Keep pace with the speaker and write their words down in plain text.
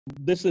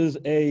This is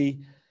a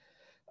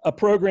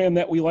program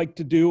that we like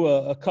to do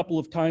a couple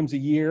of times a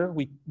year.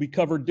 We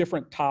cover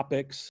different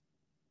topics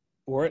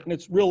for it, and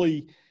it's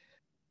really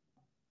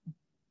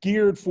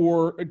geared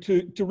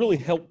to really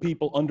help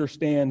people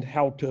understand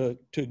how to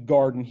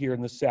garden here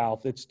in the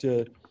South. It's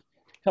to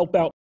help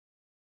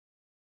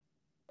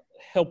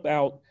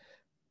out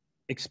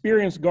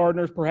experienced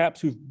gardeners, perhaps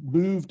who've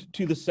moved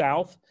to the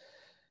South.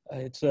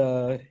 It's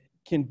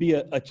can be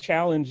a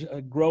challenge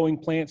growing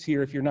plants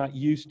here if you're not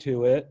used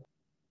to it.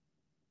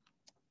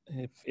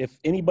 If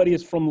anybody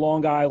is from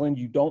Long Island,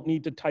 you don't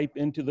need to type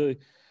into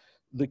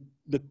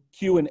the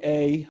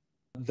Q&A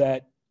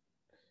that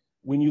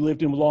when you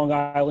lived in Long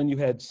Island, you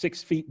had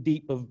 6 feet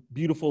deep of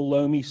beautiful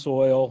loamy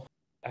soil.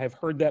 I have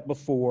heard that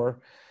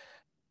before.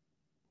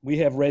 We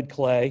have red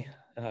clay.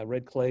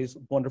 Red clay is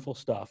wonderful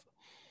stuff.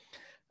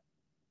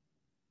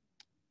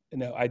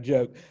 No, I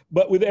joke.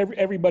 But with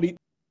everybody,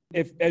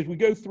 as we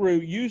go through,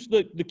 use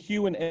the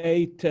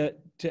Q&A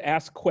to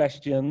ask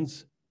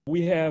questions.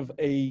 We have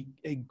a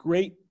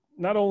great,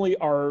 not only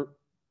our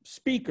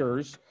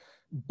speakers,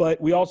 but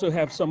we also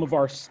have some of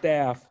our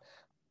staff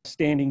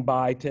standing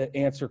by to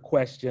answer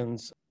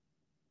questions,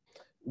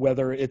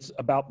 whether it's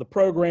about the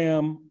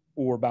program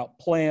or about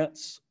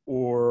plants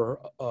or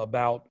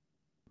about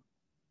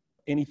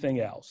anything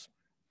else.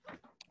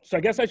 So I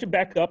guess I should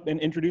back up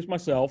and introduce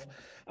myself.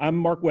 I'm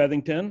Mark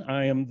Weathington.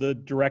 I am the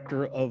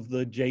director of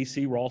the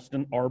J.C.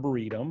 Ralston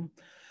Arboretum.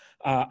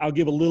 I'll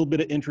give a little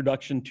bit of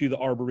introduction to the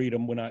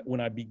Arboretum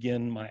when I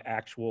begin my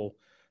actual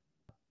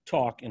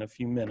talk in a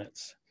few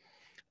minutes.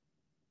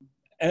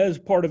 As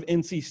part of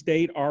NC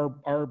State,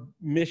 our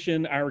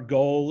mission, our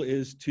goal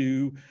is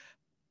to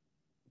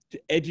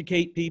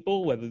educate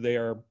people, whether they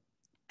are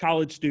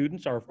college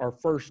students, our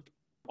first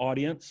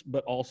audience,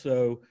 but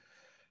also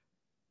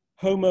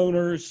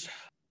homeowners,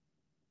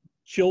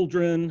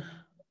 children,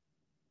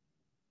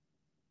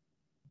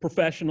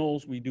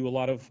 professionals. We do a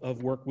lot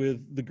of work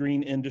with the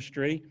green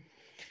industry.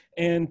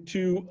 And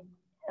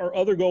our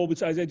other goal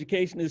besides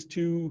education is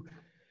to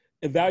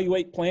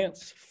evaluate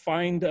plants,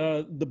 find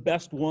the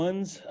best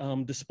ones,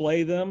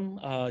 display them,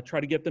 try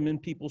to get them in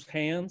people's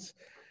hands.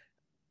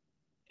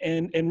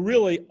 And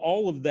really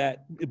all of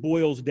that, it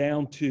boils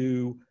down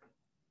to,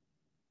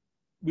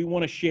 we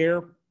want to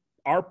share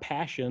our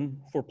passion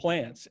for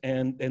plants.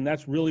 And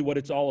that's really what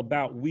it's all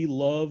about. We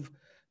love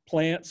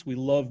plants. We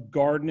love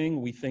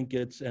gardening. We think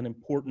it's an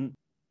important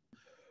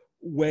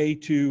way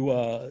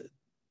to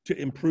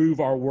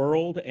improve our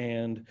world.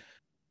 And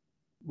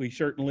we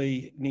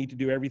certainly need to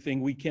do everything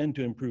we can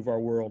to improve our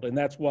world. And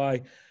that's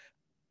why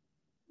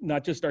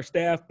not just our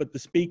staff, but the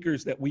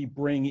speakers that we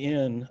bring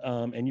in,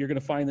 and you're going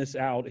to find this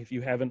out if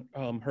you haven't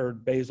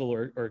heard Basil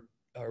or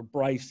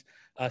Bryce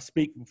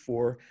speak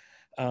before,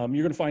 you're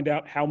going to find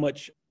out how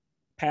much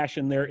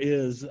passion there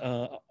is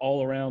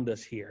all around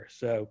us here.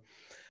 So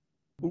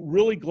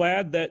really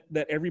glad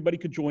that everybody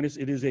could join us.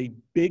 It is a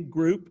big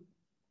group.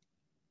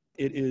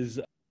 It is,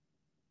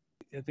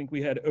 I think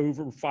we had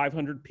over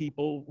 500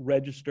 people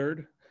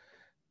registered.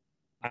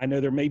 I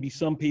know there may be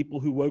some people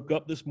who woke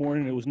up this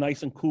morning, it was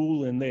nice and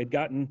cool, and they had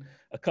gotten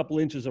a couple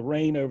inches of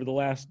rain over the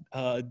last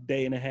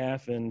day and a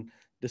half and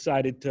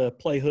decided to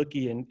play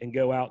hooky and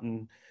go out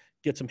and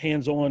get some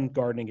hands-on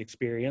gardening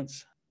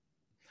experience.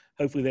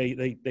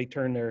 Hopefully they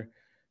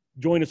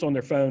join us on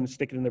their phone,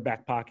 stick it in their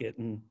back pocket,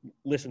 and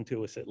listen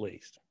to us at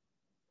least.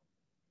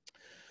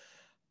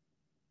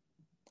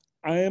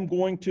 I'm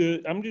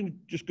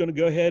just going to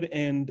go ahead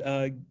and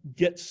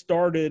get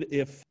started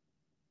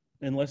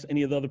unless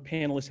any of the other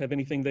panelists have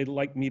anything they'd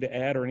like me to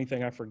add or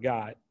anything I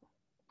forgot.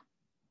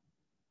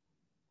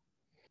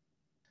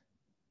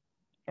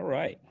 All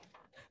right,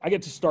 I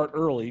get to start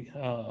early.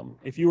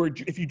 If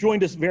you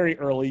joined us very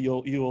early,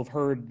 you'll have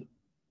heard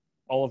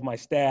all of my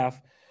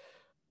staff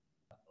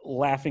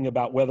laughing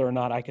about whether or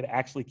not I could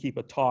actually keep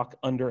a talk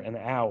under an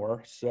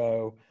hour.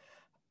 So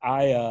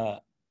I'm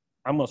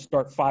going to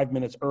start 5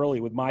 minutes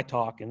early with my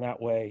talk, and that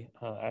way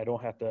I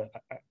don't have to,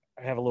 I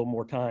have a little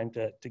more time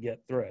to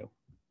get through.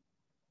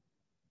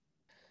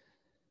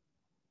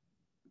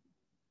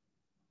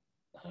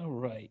 All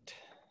right.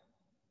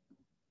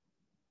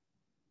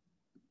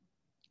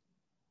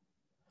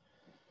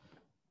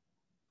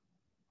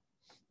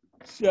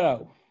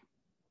 So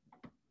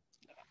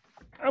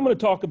I'm going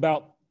to talk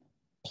about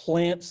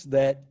plants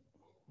that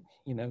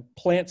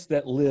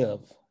live.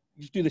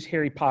 Just do this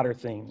Harry Potter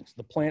things,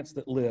 the plants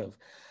that live.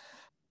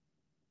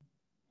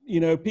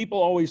 You know,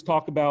 people always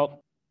talk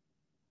about,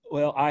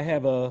 well, I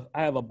have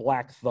a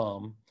black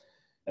thumb.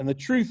 And the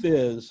truth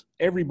is,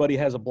 everybody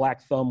has a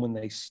black thumb when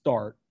they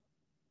start.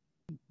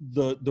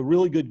 The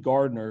really good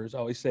gardeners, I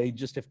always say,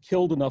 just have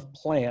killed enough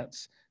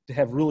plants to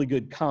have really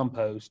good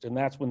compost, and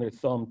that's when their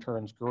thumb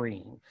turns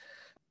green.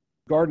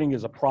 Gardening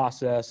is a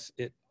process.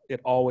 It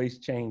always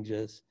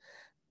changes.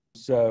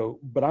 So,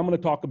 but I'm going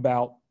to talk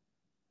about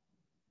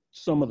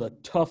some of the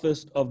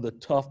toughest of the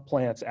tough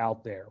plants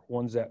out there,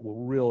 ones that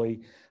will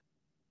really,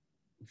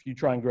 if you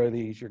try and grow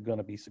these, you're going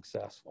to be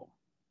successful.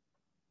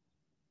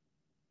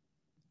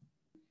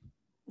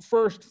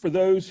 First, for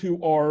those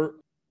who are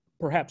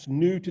perhaps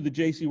new to the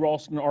J.C.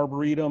 Ralston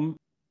Arboretum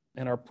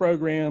and our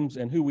programs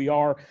and who we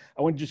are,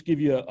 I want to just give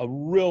you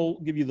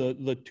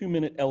the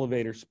 2-minute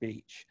elevator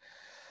speech.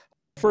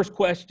 First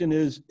question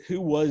is, who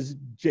was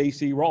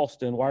J.C.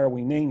 Ralston? Why are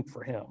we named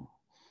for him?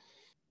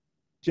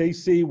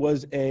 J.C.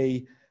 was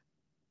a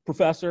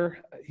professor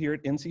here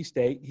at NC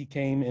State. He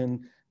came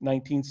in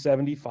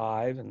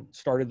 1975 and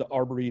started the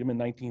Arboretum in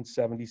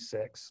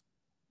 1976.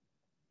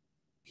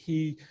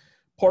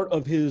 Part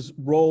of his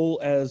role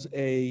as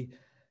a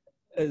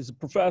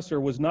professor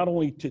was not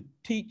only to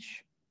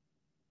teach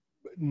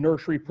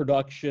nursery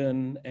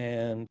production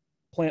and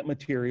plant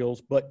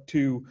materials, but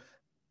to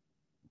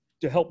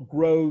help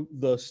grow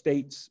the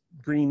state's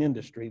green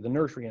industry, the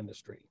nursery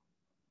industry.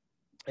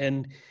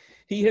 And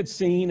he had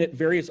seen at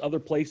various other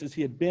places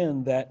he had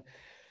been that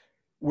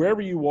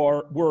wherever you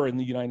were in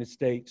the United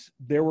States,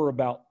 there were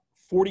about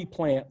 40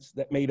 plants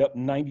that made up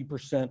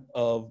 90%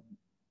 of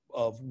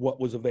what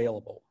was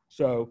available.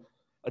 So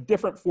a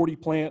different 40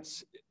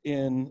 plants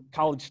in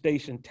College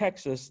Station,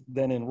 Texas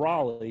than in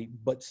Raleigh,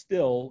 but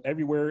still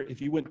everywhere,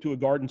 if you went to a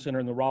garden center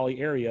in the Raleigh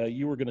area,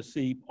 you were going to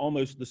see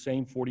almost the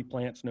same 40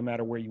 plants no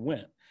matter where you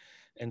went.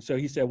 And so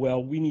he said,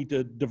 well, we need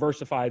to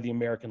diversify the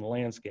American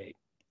landscape.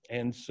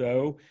 And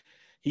so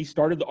he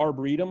started the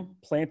Arboretum,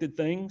 planted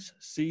things,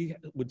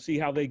 would see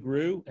how they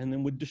grew, and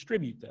then would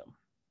distribute them.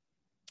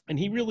 And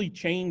he really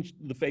changed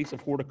the face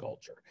of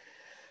horticulture.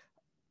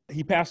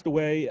 He passed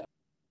away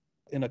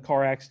in a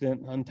car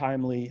accident,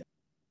 untimely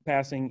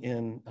passing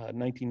in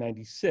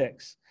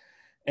 1996.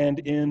 And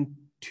in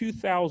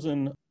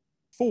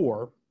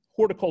 2004,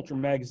 Horticulture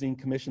Magazine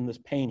commissioned this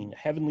painting, A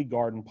Heavenly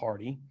Garden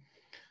Party,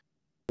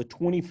 the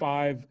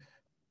 25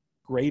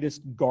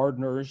 greatest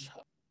gardeners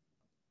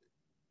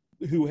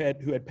who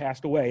had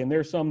passed away. And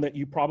there's some that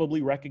you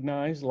probably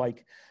recognize,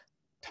 like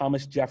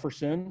Thomas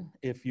Jefferson.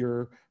 We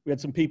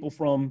had some people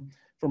from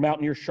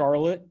out near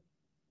Charlotte,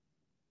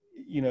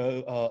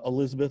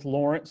 Elizabeth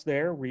Lawrence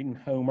there, reading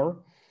Homer.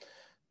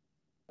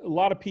 A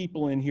lot of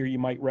people in here you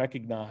might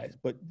recognize,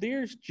 but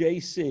there's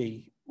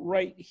JC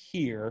right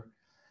here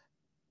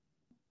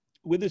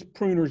with his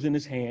pruners in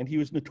his hand. He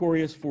was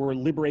notorious for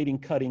liberating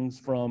cuttings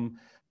from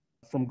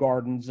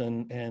gardens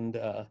and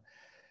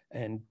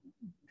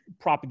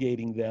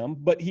propagating them,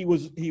 but he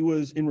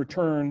was in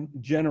return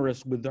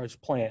generous with those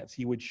plants.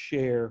 He would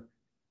share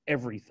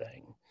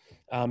everything,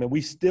 and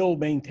we still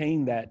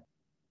maintain that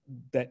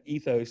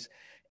ethos.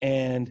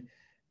 And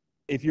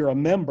if you're a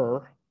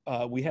member,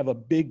 we have a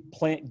big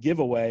plant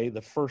giveaway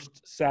the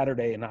first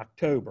Saturday in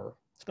October.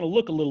 It's going to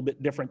look a little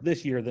bit different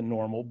this year than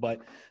normal, but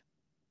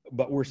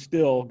we're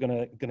still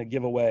going to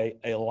give away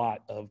a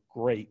lot of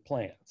great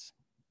plants.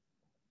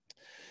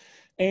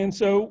 And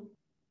so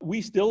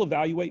we still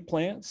evaluate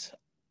plants,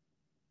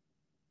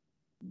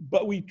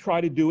 but we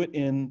try to do it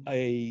in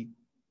a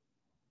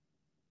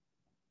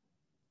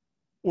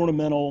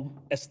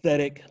ornamental,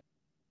 aesthetic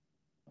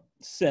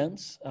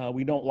sense.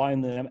 We don't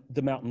line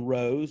them out in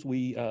rows.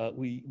 We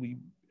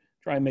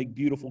try and make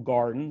beautiful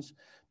gardens,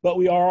 but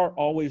we are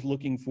always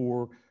looking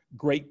for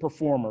great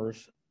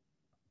performers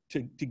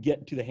to get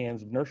into the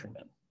hands of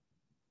nurserymen.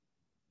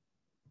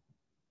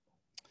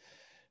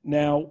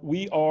 Now,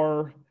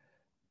 we're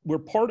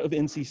part of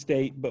NC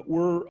State, but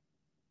we're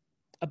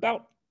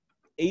about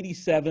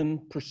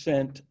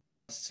 87%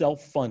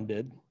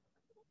 self-funded.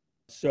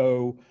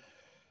 So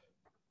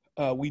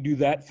we do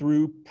that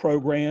through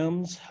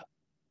programs,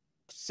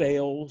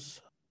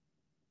 sales.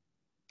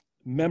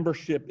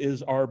 Membership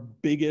is our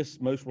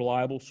biggest, most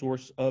reliable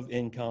source of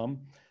income.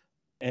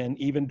 And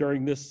even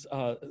during this,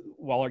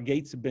 while our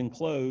gates have been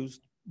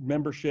closed,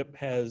 membership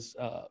has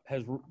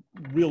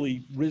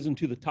really risen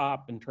to the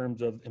top in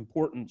terms of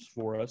importance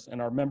for us.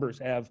 And our members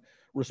have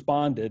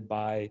responded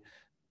by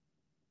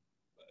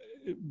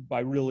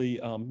really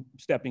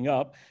stepping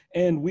up.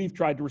 And we've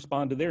tried to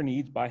respond to their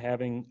needs by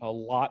having a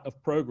lot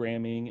of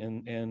programming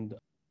and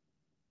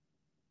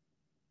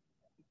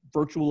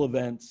virtual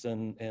events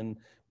and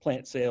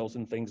plant sales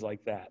and things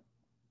like that.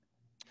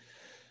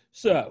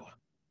 So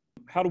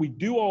how do we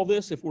do all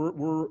this if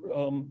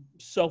we're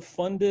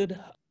self-funded?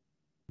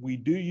 We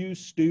do use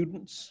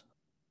students.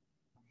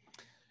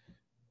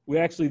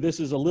 This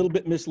is a little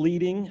bit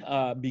misleading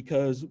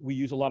because we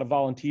use a lot of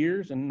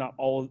volunteers, and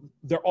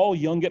they're all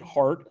young at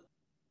heart,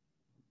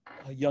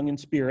 young in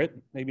spirit,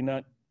 maybe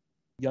not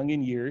young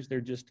in years,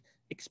 they're just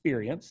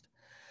experienced.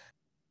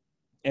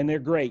 And they're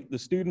great. The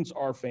students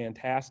are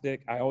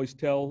fantastic. I always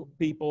tell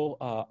people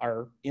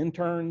our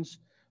interns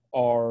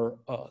are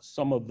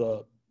some of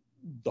the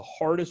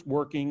hardest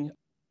working,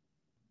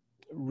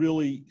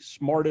 really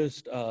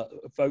smartest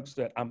folks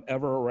that I'm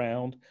ever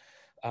around.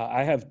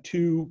 I have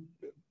 2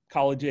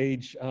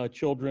 college-age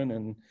children,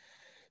 and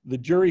the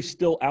jury's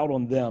still out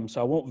on them,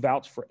 so I won't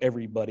vouch for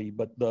everybody,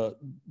 but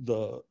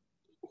the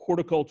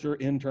horticulture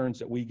interns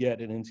that we get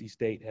at NC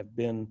State have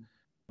been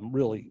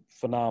really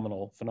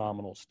phenomenal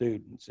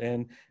students.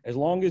 And as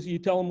long as you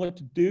tell them what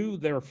to do,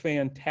 they're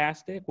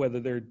fantastic, whether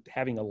they're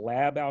having a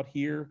lab out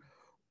here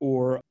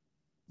or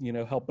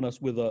helping us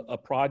with a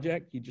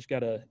project. You just got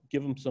to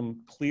give them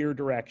some clear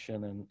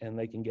direction and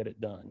they can get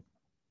it done.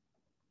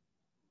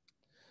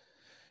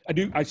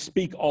 I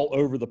speak all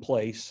over the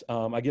place.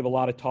 I give a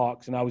lot of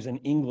talks, and I was in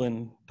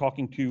England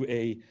talking to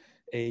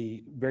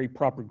a very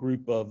proper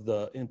group of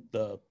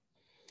the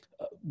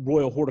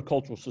Royal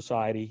Horticultural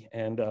Society,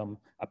 and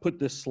I put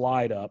this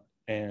slide up,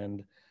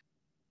 and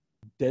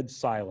dead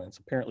silence.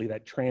 Apparently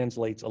that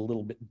translates a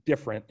little bit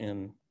different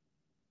in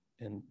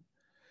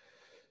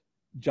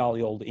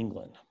jolly old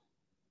England.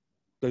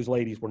 Those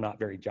ladies were not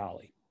very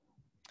jolly.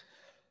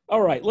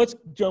 All right, let's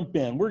jump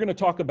in. We're going to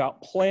talk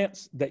about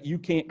plants that you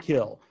can't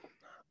kill.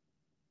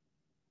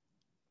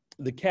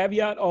 The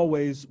caveat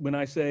always when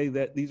I say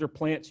that these are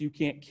plants you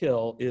can't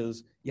kill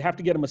is you have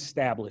to get them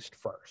established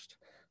first.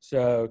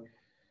 So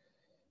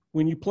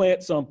when you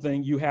plant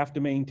something, you have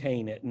to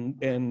maintain it.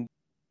 And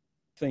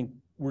I think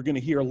we're going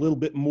to hear a little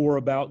bit more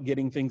about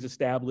getting things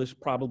established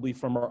probably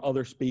from our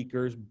other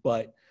speakers,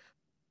 but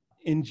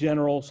in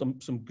general,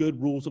 some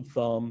good rules of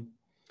thumb.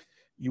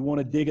 You want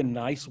to dig a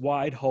nice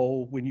wide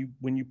hole when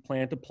you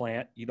plant a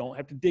plant. You don't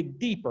have to dig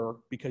deeper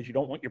because you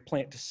don't want your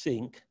plant to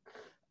sink.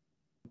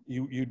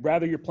 You'd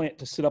rather your plant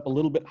to sit up a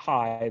little bit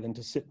high than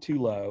to sit too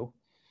low.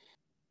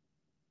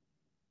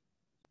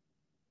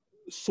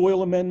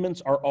 Soil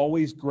amendments are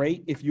always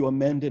great if you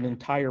amend an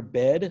entire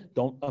bed.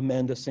 Don't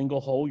amend a single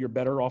hole. You're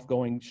better off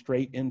going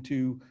straight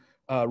into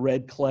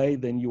red clay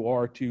than you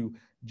are to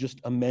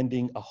just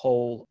amending a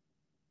hole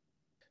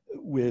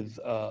with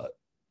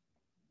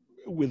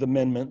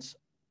amendments.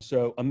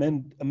 So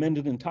amend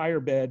an entire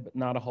bed, but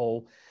not a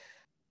hole.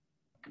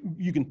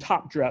 You can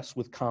top dress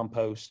with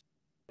compost.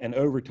 And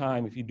over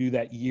time, if you do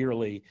that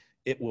yearly,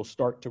 it will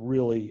start to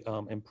really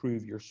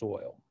improve your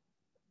soil.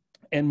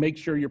 And make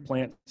sure your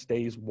plant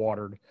stays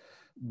watered,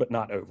 but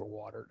not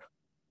overwatered.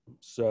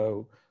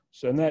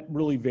 And that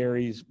really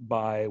varies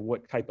by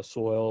what type of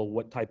soil,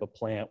 what type of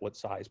plant, what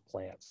size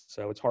plants.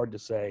 So it's hard to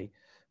say.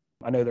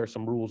 I know there's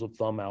some rules of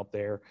thumb out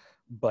there,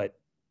 but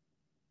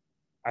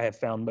I have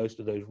found most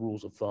of those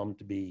rules of thumb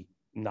to be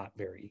not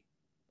very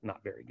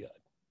good.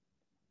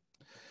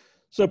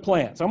 So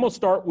plants, I'm gonna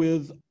start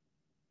with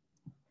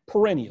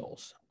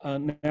perennials.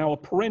 Now a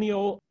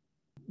perennial,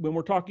 when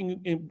we're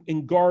talking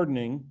in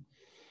gardening,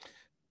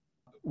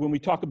 when we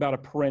talk about a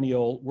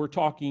perennial, we're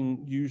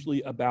talking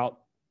usually about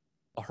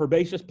a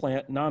herbaceous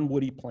plant,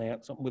 non-woody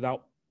plant, something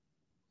without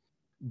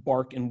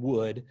bark and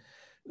wood,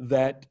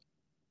 that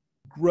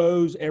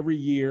grows every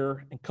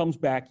year and comes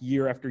back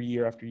year after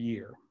year after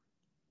year.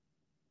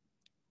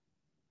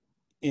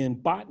 In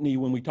botany,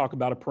 when we talk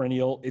about a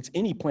perennial, it's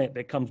any plant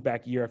that comes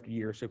back year after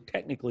year. So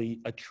technically,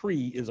 a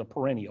tree is a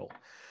perennial.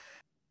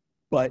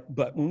 But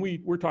when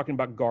we're talking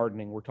about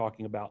gardening, we're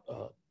talking about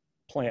a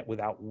plant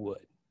without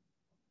wood.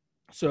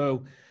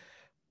 So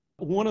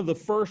one of the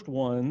first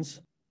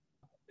ones,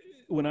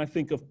 when I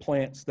think of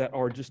plants that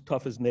are just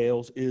tough as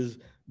nails, is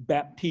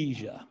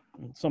Baptisia.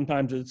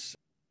 Sometimes it's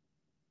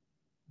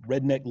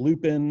redneck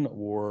lupin,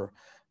 or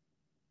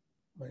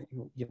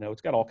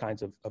it's got all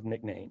kinds of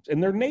nicknames.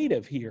 And they're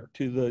native here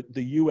to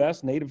the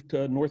U.S., native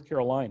to North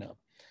Carolina.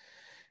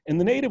 And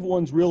the native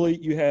ones, really,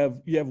 you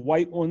have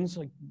white ones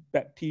like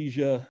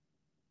Baptisia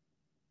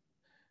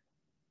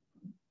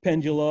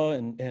pendula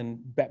and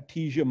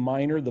Baptisia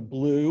minor, the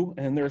blue,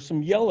 and there are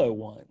some yellow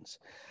ones.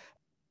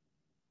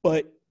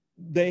 But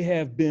they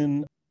have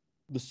been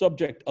the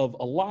subject of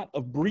a lot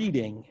of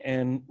breeding,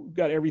 and we've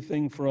got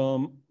everything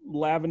from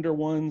lavender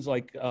ones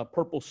like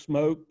purple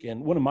smoke,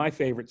 and one of my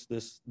favorites,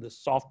 this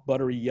soft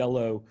buttery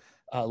yellow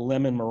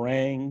lemon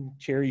meringue,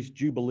 cherries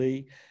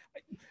jubilee.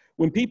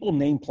 When people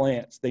name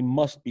plants, they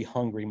must be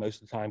hungry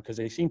most of the time because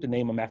they seem to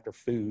name them after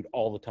food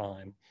all the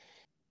time.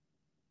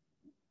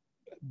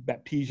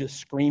 Baptisia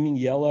screaming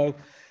yellow.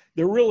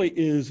 There really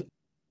is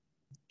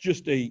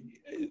just the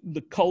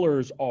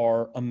colors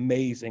are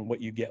amazing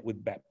what you get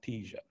with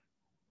Baptisia.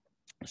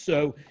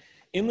 So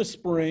in the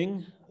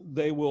spring,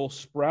 they will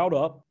sprout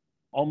up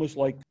almost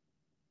like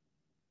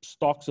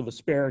stalks of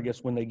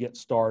asparagus when they get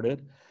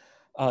started.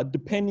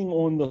 Depending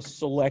on the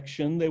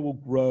selection, they will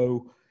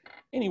grow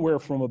anywhere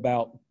from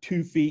about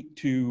 2 feet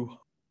to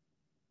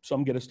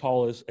some get as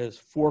tall as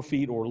 4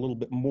 feet or a little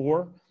bit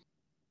more.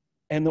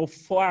 And they'll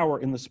flower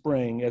in the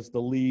spring as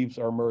the leaves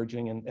are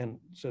emerging. And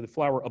so they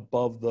flower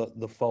above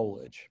the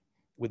foliage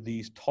with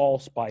these tall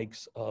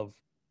spikes of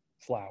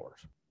flowers.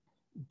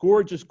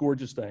 Gorgeous,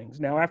 gorgeous things.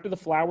 Now, after the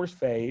flowers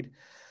fade,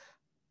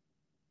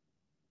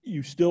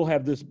 you still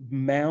have this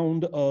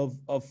mound of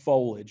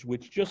foliage,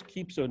 which just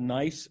keeps a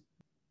nice,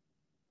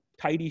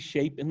 tidy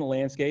shape in the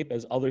landscape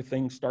as other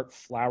things start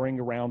flowering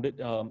around it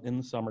in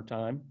the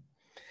summertime.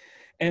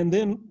 And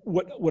then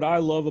what I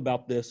love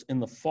about this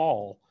in the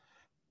fall,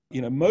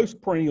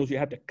 most perennials you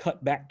have to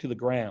cut back to the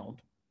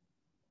ground.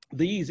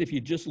 These, if you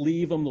just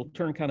leave them, they'll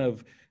turn kind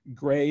of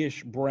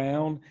grayish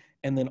brown,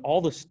 and then all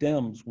the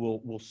stems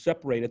will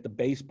separate at the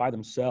base by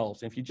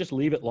themselves. And if you just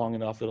leave it long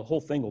enough, the whole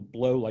thing will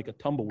blow like a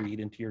tumbleweed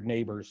into your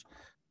neighbor's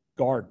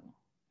garden.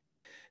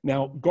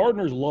 Now,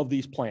 gardeners love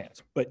these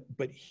plants, but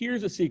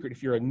here's a secret.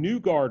 If you're a new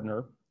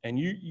gardener and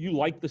you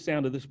like the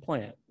sound of this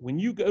plant, when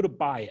you go to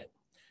buy it,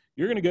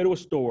 you're going to go to a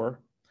store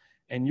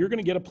and you're going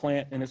to get a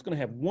plant and it's going to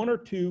have one or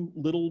two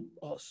little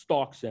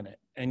stalks in it.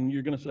 And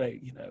you're going to say,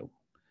 you know,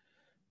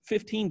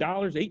 $15,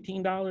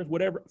 $18,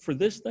 whatever. For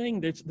this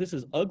thing, this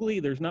is ugly.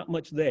 There's not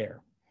much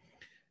there.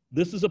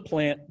 This is a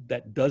plant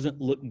that doesn't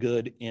look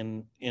good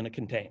in a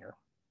container.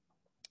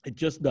 It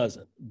just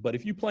doesn't. But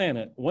if you plant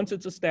it, once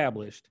it's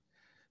established,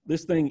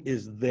 this thing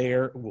is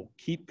there. It will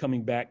keep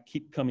coming back,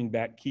 keep coming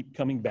back, keep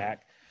coming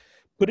back.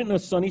 Put it in a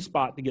sunny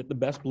spot to get the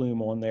best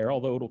bloom on there,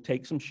 although it'll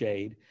take some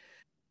shade.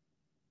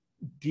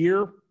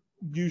 Deer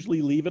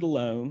usually leave it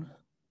alone.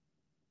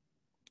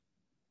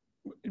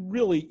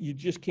 Really, you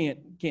just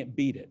can't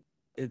beat it.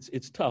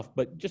 It's tough,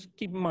 but just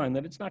keep in mind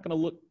that it's not going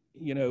to look,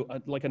 you know,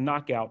 like a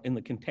knockout in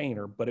the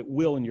container, but it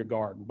will in your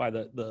garden. By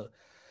the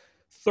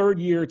third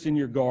year it's in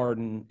your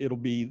garden, it'll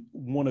be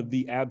one of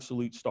the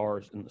absolute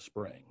stars in the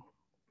spring.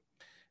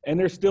 And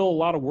there's still a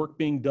lot of work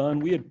being done.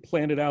 We had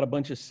planted out a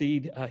bunch of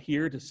seed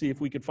here to see if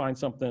we could find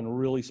something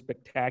really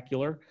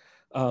spectacular.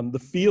 The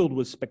field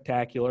was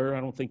spectacular.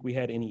 I don't think we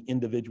had any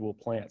individual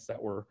plants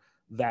that were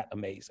that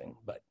amazing,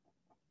 but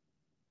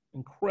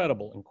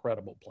incredible,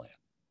 incredible plant.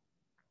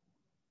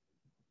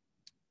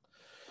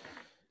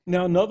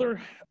 Now,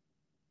 another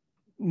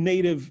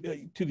native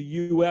to the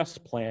U.S.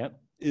 plant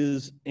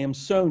is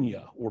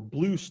Amsonia, or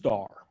blue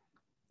star.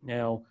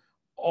 Now,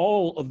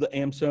 all of the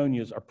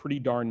Amsonias are pretty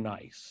darn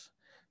nice,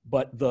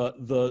 but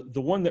the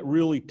one that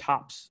really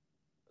tops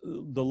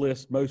the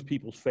list, most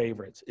people's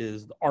favorites,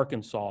 is the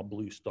Arkansas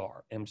blue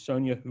star,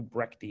 Amsonia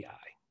hubrechtii.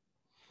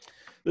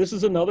 This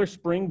is another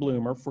spring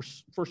bloomer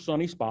for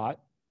sunny spot.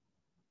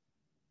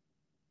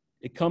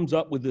 It comes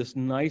up with this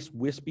nice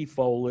wispy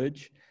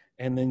foliage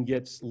and then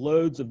gets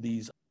loads of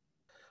these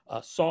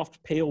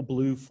soft pale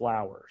blue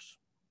flowers.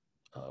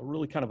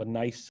 Really kind of a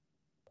nice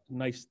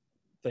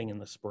thing in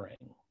the spring.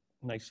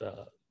 Nice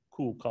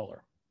cool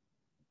color.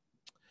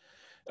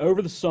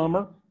 Over the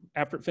summer,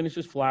 after it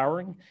finishes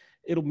flowering,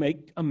 it'll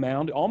make a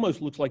mound. It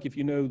almost looks like, if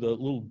you know the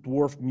little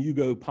dwarf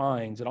mugo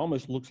pines, it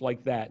almost looks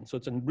like that. And so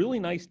it's a really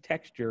nice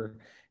texture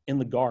in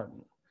the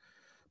garden.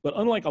 But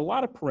unlike a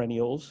lot of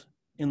perennials,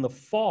 in the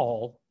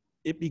fall,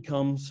 it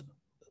becomes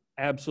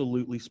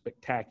absolutely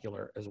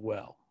spectacular as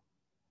well.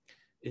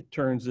 It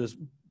turns this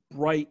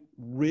bright,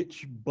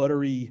 rich,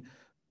 buttery,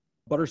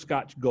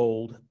 butterscotch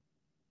gold.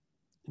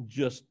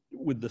 Just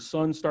with the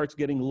sun starts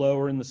getting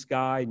lower in the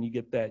sky and you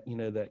get that, you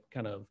know, that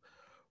kind of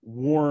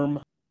warm,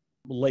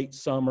 late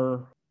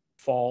summer,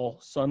 fall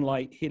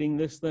sunlight hitting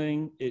this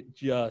thing, it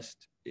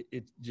just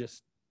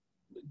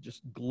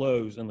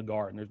glows in the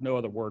garden. There's no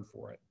other word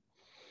for it.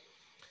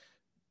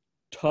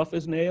 Tough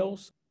as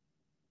nails.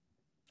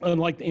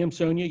 Unlike the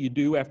Amsonia, you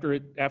do after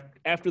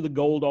the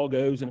gold all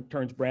goes and it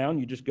turns brown,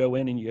 you just go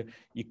in and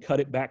you cut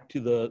it back to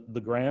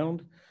the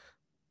ground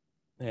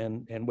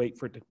and wait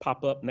for it to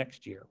pop up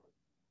next year.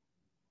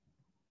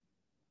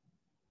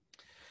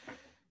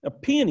 Now,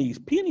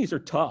 peonies are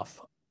tough,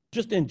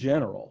 just in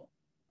general.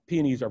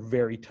 Peonies are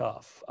very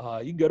tough.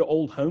 You can go to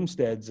old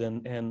homesteads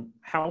and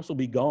house will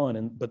be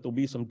gone, but there'll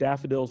be some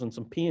daffodils and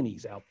some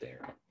peonies out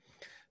there.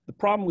 The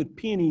problem with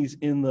peonies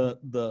in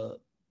the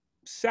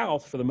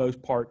South, for the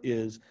most part,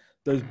 is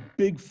those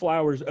big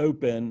flowers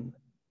open,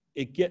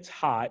 it gets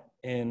hot,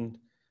 and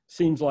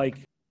seems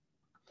like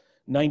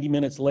 90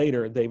 minutes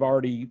later,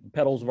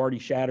 petals have already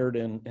shattered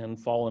and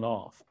fallen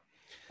off.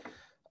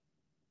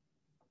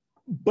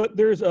 But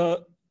there's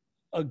a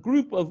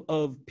group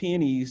of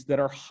peonies that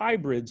are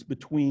hybrids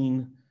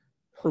between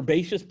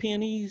herbaceous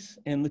peonies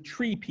and the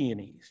tree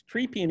peonies.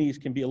 Tree peonies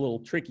can be a little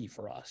tricky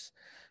for us,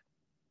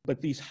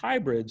 but these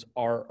hybrids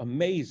are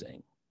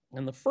amazing.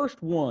 And the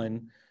first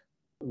one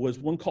was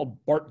one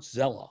called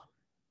Bartzella.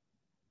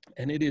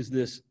 And it is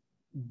this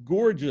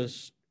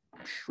gorgeous,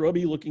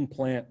 shrubby looking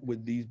plant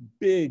with these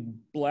big,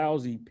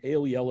 blousy,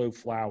 pale yellow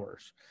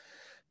flowers.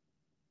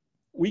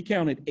 We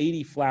counted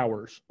 80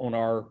 flowers on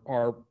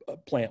our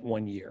plant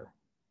one year.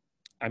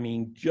 I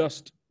mean,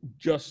 just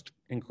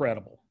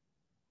incredible.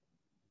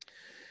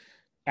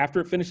 After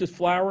it finishes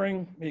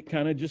flowering, it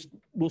kind of just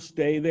will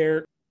stay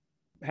there,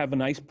 have a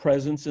nice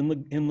presence in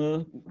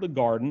the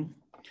garden.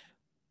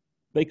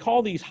 They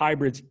call these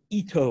hybrids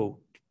Ito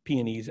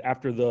peonies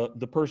after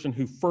the person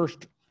who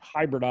first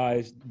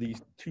hybridized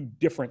these two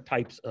different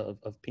types of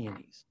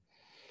peonies.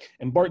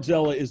 And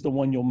Bartzella is the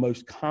one you'll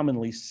most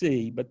commonly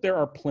see, but there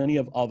are plenty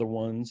of other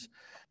ones.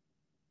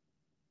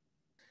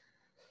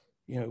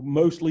 You know,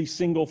 mostly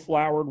single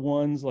flowered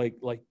ones like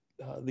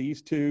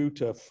these two,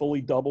 to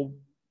fully double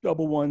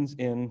ones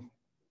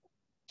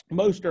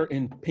most are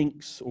in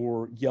pinks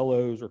or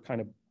yellows or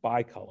kind of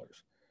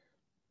bicolors.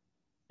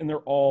 And they're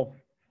all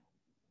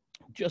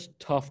just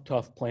tough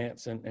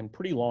plants and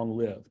pretty long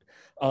lived.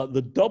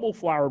 The double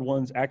flowered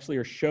ones actually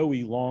are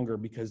showy longer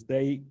because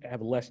they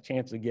have less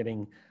chance of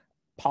getting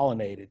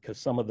pollinated, because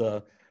some of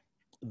the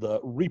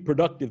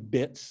reproductive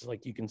bits,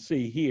 like you can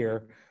see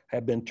here,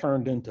 have been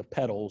turned into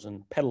petals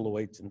and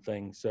petaloids and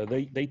things. So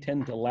they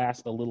tend to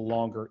last a little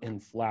longer in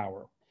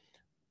flower.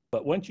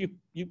 But once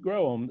you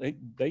grow them,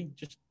 they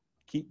just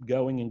keep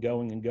going and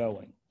going and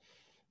going.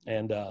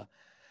 And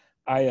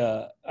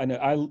I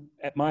know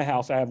at my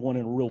house, I have one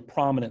in a real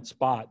prominent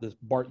spot, this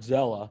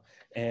Bartzella,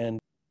 and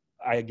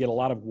I get a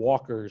lot of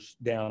walkers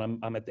down.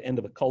 I'm at the end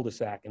of a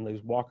cul-de-sac, and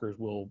those walkers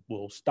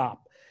will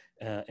stop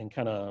and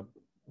kind of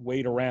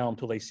wait around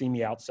till they see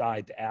me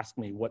outside to ask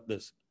me what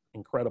this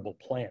incredible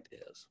plant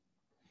is.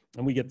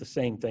 And we get the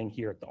same thing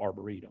here at the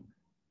Arboretum.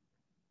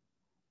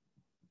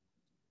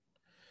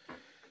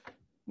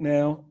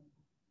 Now,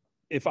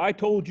 if I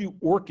told you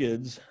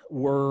orchids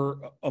were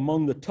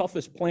among the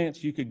toughest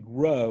plants you could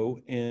grow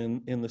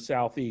in the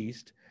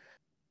Southeast,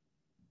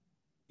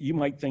 you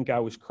might think I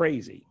was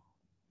crazy.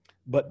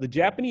 But the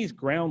Japanese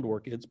ground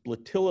orchids,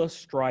 Blatilla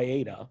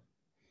striata,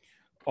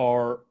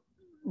 are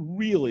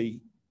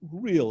really,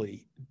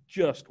 really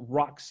just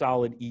rock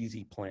solid,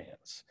 easy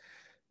plants.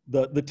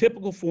 The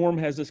typical form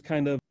has this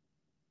kind of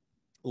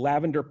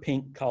lavender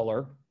pink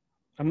color.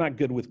 I'm not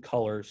good with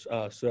colors,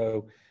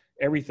 so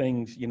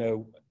everything's, you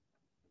know,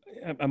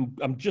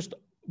 I'm just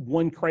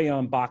one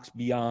crayon box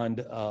beyond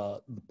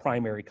the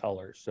primary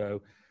colors.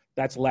 So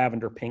that's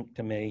lavender pink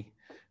to me,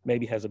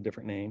 maybe has a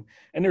different name.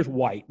 And there's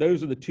white.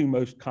 Those are the two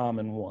most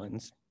common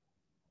ones.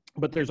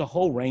 But there's a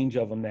whole range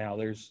of them now.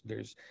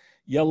 There's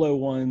yellow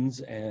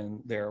ones,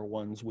 and there are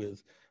ones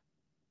with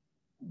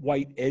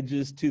white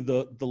edges to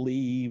the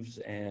leaves,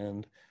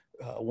 and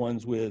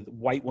ones with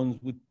white ones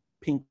with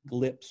pink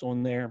lips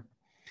on there.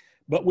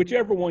 But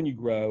whichever one you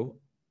grow,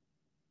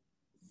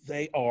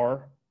 they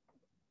are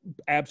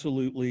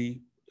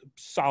absolutely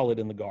solid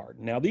in the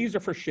garden. Now, these are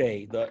for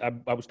shade.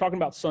 I was talking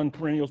about sun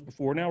perennials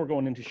before. Now we're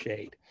going into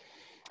shade.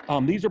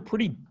 These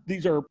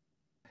are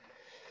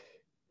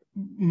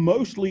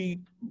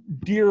mostly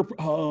deer,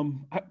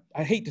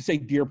 I hate to say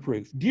deer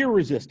proof, deer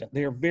resistant.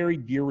 They are very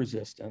deer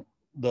resistant.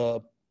 The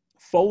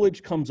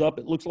foliage comes up,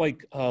 it looks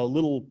like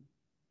little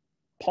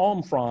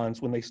palm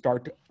fronds when they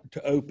start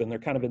to open. They're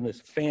kind of in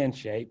this fan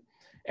shape.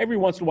 Every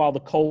once in a while, the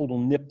cold will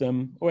nip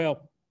them.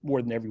 Well,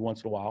 more than every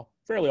once in a while.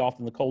 Fairly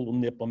often, the cold will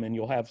nip them, and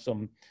you'll have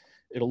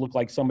it'll look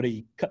like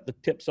somebody cut the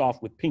tips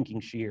off with pinking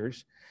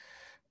shears.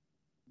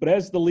 But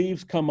as the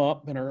leaves come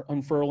up and are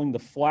unfurling, the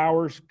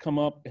flowers come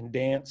up and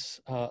dance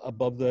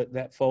above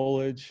that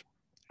foliage.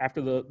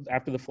 After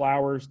the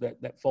flowers,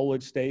 that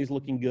foliage stays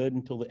looking good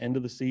until the end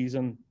of the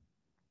season.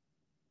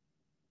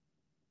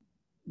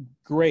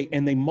 Great,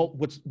 and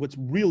what's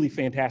really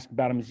fantastic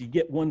about them is you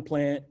get one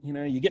plant, you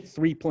know, you get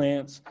 3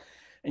 plants,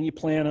 and you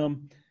plant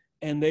them,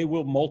 and they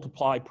will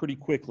multiply pretty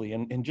quickly.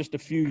 And in just a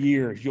few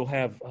years, you'll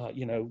have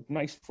you know,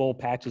 nice full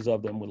patches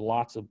of them with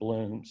lots of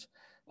blooms.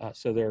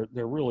 So they're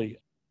really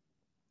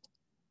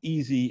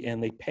easy,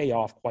 and they pay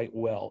off quite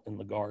well in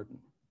the garden.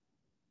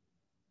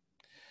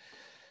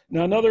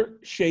 Now, another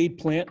shade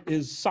plant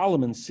is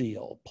Solomon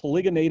seal,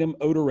 Polygonatum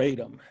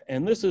odoratum,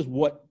 and this is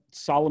what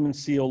Solomon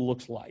seal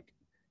looks like.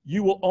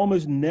 You will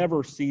almost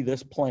never see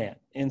this plant.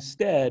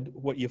 Instead,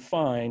 what you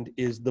find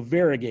is the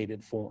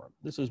variegated form.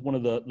 This is one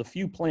of the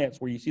few plants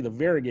where you see the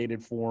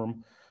variegated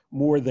form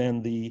more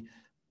than the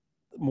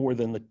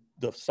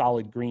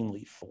solid green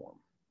leaf form.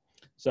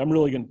 So I'm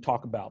really going to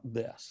talk about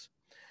this.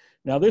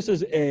 Now, this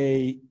is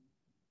a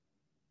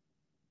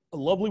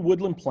lovely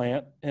woodland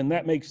plant, and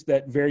that makes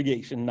that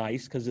variegation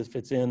nice, because if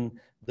it's in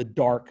the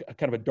dark,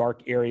 kind of a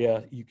dark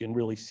area, you can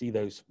really see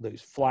those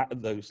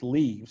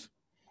leaves.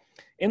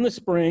 In the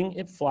spring,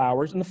 it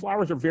flowers, and the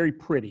flowers are very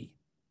pretty,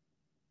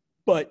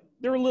 but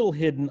they're a little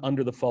hidden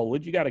under the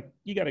foliage. You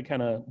gotta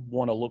kind of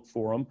want to look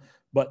for them,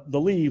 but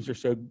the leaves are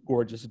so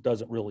gorgeous it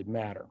doesn't really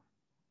matter.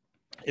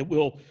 It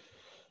will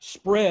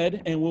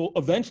spread and will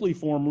eventually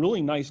form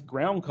really nice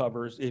ground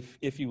covers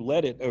if you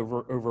let it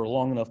over a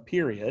long enough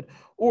period.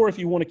 Or if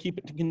you want to keep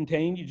it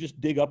contained, you just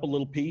dig up a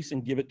little piece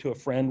and give it to a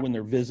friend when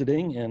they're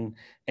visiting. And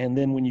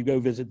then when you go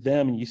visit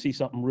them and you see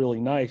something really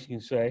nice, you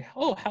can say,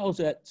 oh, how's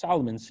that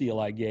Solomon seal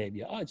I gave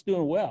you? Oh, it's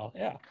doing well.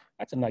 Yeah,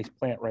 that's a nice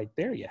plant right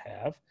there you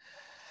have.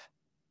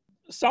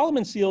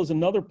 Solomon seal is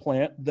another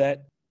plant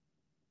that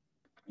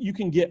you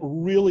can get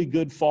really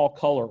good fall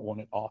color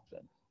on it often.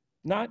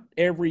 Not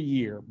every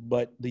year,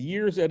 but the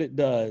years that it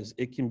does,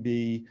 it can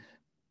be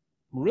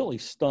really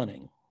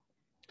stunning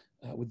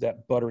with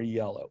that buttery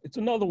yellow. It's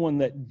another one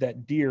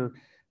that deer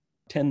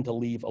tend to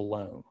leave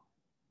alone.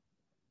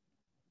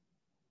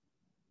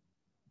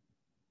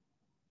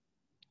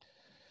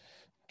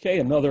 Okay,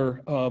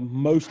 another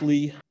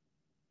mostly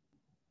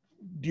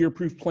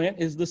deer-proof plant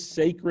is the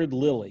sacred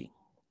lily,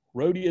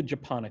 Rhodia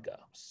japonica,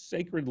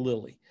 sacred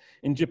lily.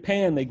 In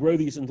Japan, they grow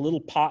these in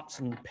little pots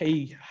and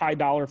pay high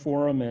dollar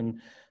for them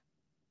and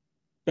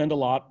spend a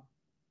lot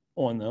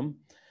on them.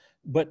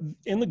 But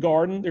in the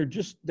garden,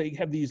 they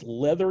have these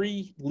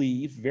leathery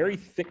leaves, very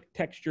thick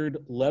textured,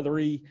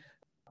 leathery,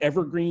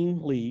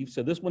 evergreen leaves.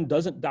 So this one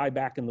doesn't die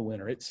back in the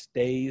winter. It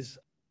stays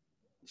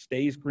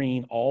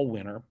green all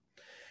winter.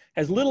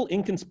 Has little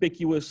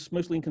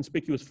mostly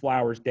inconspicuous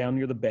flowers down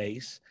near the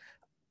base.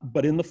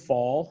 But in the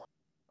fall,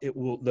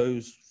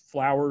 those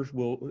flowers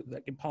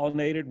that get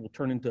pollinated will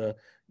turn into,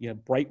 you know,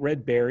 bright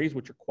red berries,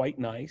 which are quite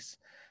nice.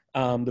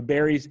 The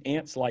berries,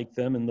 ants like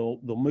them, and they'll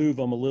move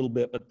them a little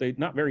bit, but they're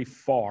not very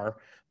far.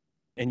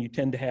 And you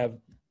tend to have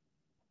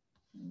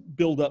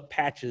build up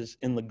patches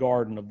in the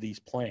garden of these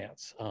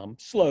plants,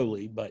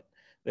 slowly, but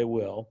they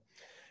will.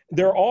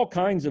 There are all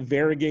kinds of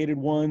variegated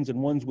ones,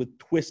 and ones with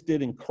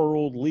twisted and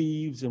curled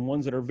leaves, and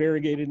ones that are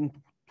variegated and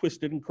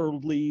twisted and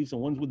curled leaves,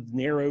 and ones with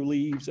narrow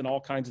leaves, and all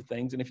kinds of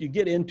things. And if you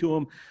get into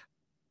them,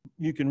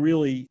 you can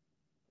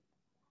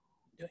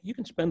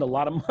spend a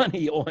lot of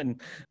money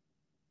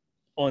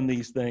on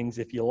these things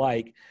if you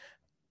like.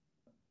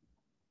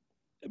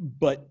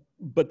 But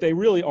they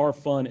really are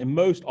fun, and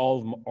most all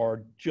of them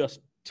are just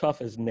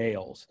tough as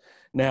nails.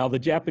 Now, the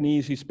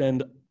Japanese who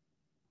spend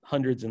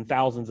hundreds and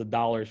thousands of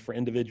dollars for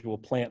individual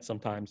plants,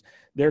 sometimes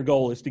their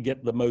goal is to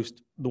get the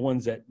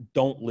ones that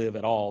don't live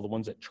at all, the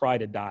ones that try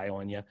to die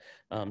on you.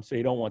 So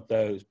you don't want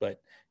those.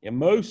 But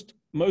most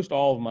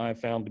all of them I've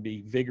found to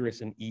be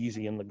vigorous and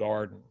easy in the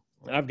garden.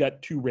 I've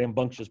got 2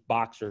 rambunctious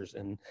boxers,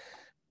 and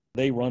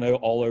they run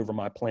all over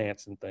my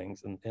plants and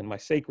things, and my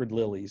sacred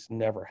lilies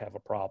never have a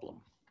problem.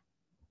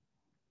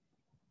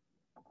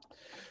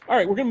 All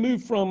right, we're going to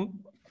move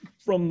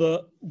from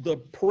the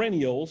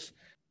perennials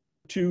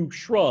to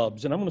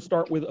shrubs, and I'm going to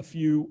start with a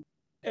few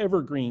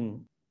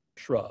evergreen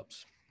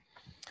shrubs.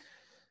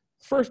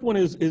 First one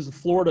is the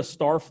Florida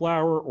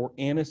starflower or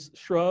anise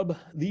shrub.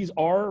 These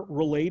are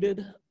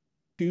related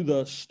to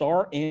the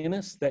star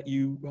anise that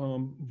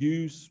you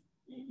use,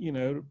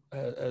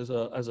 as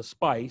a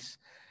spice.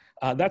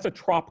 That's a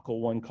tropical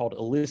one called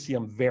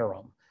Illicium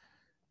verum.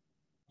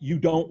 You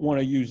don't want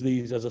to use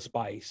these as a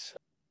spice.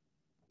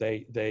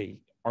 They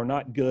are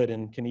not good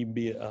and can even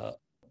be a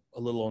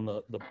little on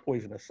the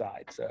poisonous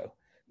side. So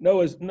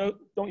no,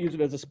 don't use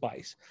it as a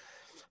spice.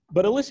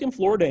 But Illicium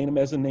floridanum,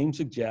 as the name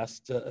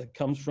suggests,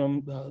 comes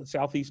from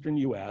southeastern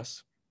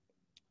U.S.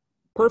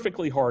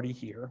 Perfectly hardy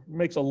here.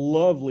 Makes a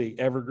lovely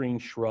evergreen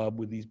shrub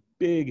with these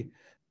big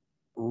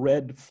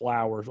red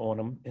flowers on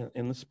them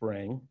in the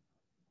spring,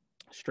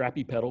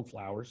 strappy petaled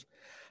flowers.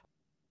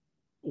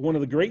 One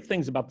of the great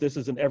things about this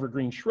as an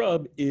evergreen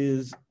shrub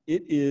is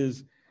it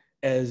is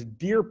as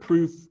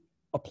deer-proof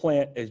a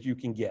plant as you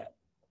can get.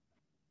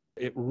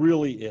 It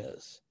really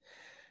is.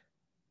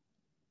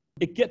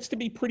 It gets to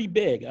be pretty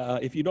big.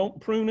 If you don't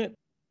prune it,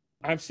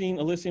 I've seen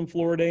Illicium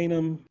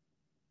floridanum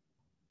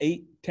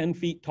 8-10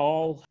 feet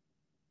tall,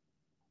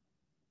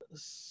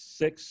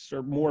 6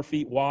 or more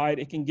feet wide.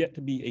 It can get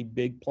to be a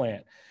big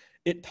plant.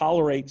 It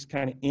tolerates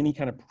any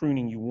kind of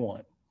pruning you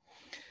want.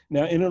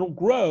 Now, and it'll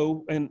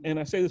grow, and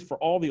I say this for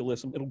all the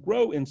Illicium, it'll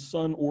grow in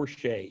sun or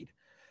shade.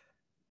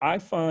 I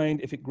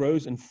find if it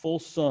grows in full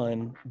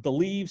sun, the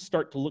leaves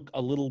start to look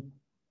a little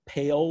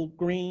pale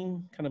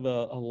green, kind of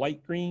a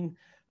light green.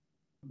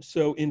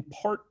 So in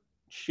part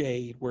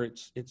shade, where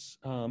it's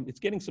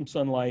getting some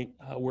sunlight,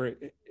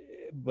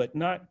 but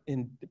not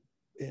in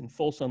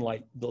full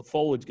sunlight, the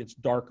foliage gets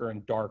darker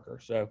and darker.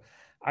 So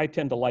I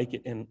tend to like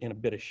it in a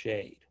bit of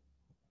shade.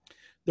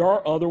 There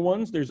are other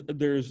ones.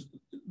 There's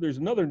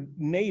another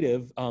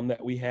native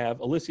that we have,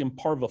 Illicium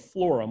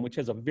parviflorum, which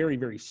has a very,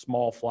 very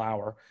small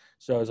flower.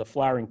 So as a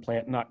flowering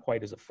plant, not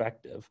quite as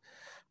effective.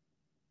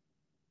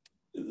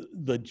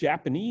 The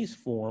Japanese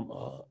form,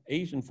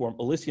 Asian form,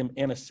 Illicium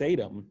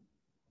anisatum,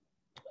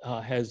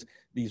 has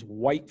these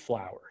white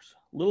flowers,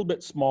 a little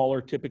bit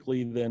smaller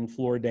typically than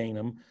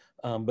floridanum,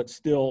 but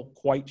still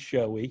quite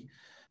showy.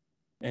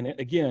 And it,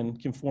 again,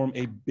 can form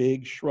a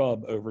big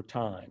shrub over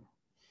time,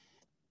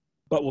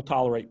 but will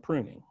tolerate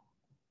pruning.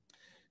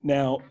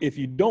 Now, if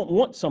you don't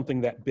want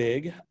something that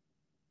big,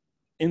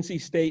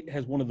 NC State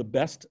has one of the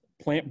best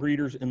plant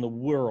breeders in the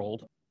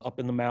world up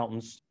in the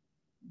mountains.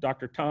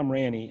 Dr. Tom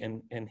Ranney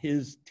and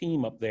his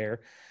team up there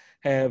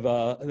have,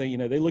 they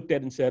looked at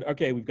it and said,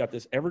 okay, we've got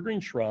this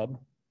evergreen shrub.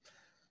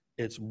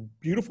 It's a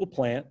beautiful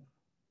plant.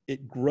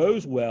 It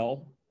grows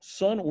well,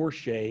 sun or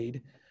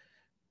shade.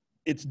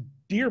 It's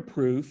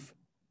deer-proof,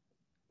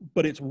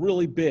 but it's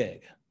really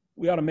big.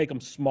 We ought to make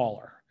them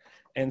smaller.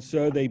 And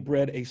so they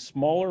bred a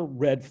smaller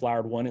red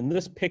flowered one. And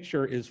this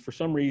picture is, for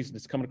some reason,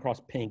 it's coming across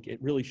pink.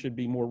 It really should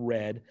be more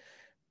red.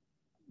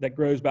 That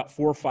grows about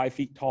 4 or 5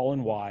 feet tall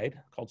and wide,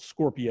 called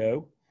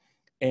Scorpio,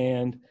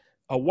 and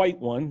a white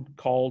one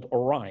called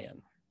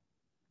Orion.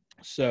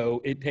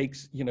 So it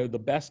takes, the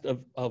best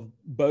of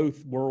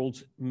both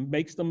worlds,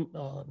 makes them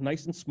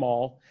nice and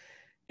small.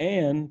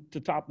 And to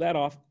top that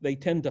off, they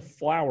tend to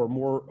flower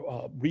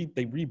more,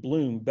 they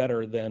rebloom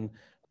better than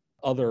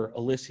other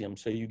Illicium.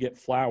 So you get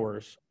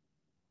flowers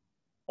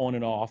on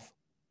and off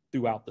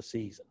throughout the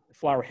season.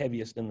 Flower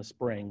heaviest in the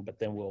spring, but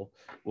then we'll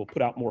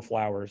put out more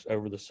flowers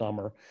over the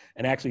summer.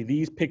 And actually,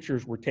 these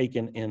pictures were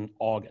taken in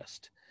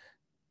August.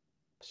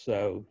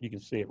 So you can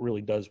see it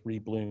really does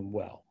rebloom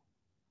well.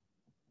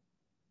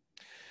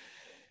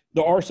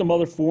 There are some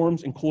other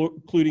forms,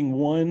 including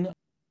one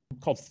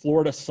called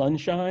Florida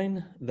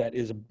Sunshine, that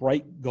is a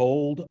bright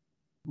gold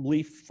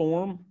leaf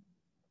form.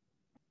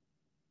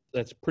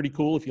 That's pretty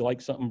cool if you like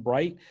something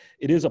bright.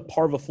 It is a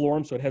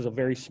parviflorum, so it has a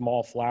very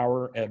small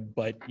flower,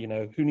 but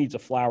who needs a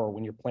flower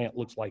when your plant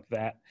looks like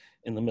that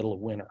in the middle of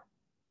winter?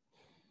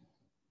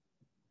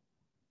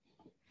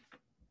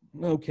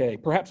 Okay,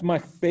 perhaps my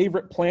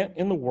favorite plant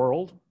in the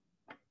world,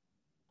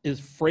 is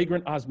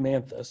fragrant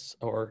osmanthus,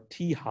 or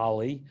tea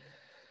holly,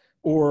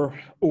 or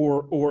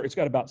it's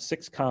got about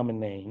 6 common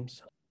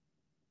names,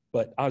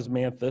 but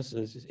osmanthus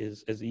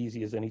is as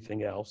easy as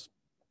anything else.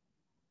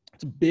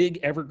 It's a big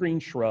evergreen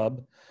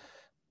shrub,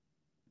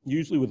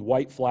 usually with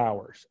white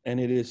flowers, and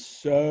it is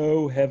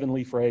so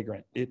heavenly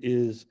fragrant. It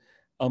is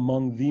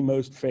among the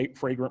most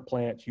fragrant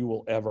plants you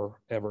will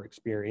ever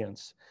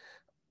experience.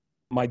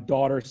 My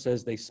daughter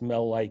says they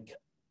smell like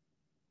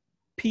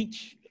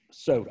peach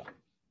soda.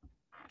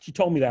 She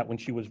told me that when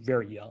she was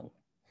very young.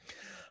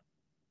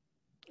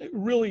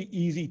 Really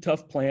easy,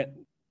 tough plant.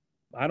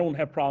 I don't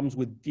have problems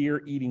with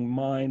deer eating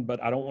mine,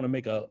 but I don't want to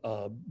make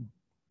a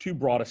too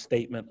broad a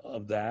statement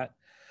of that.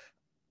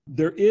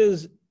 There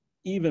is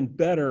even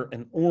better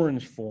an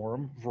orange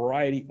form,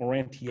 variety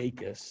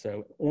aurantiacus,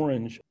 so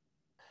orange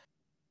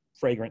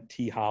fragrant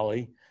tea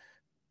holly.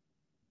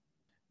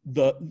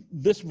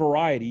 This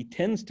variety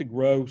tends to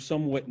grow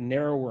somewhat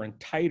narrower and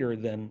tighter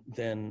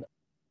than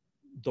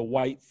the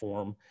white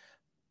form,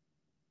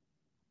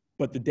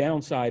 but the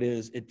downside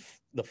is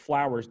the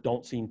flowers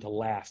don't seem to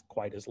last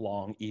quite as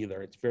long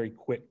either. It's very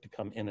quick to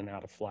come in and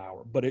out of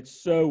flower, but it's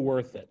so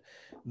worth it.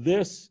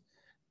 This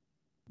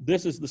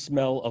is the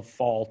smell of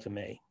fall to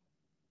me.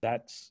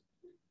 That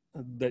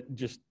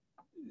just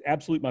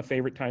absolutely my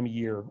favorite time of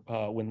year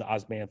when the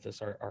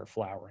osmanthus are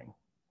flowering.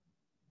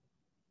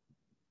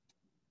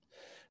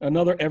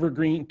 Another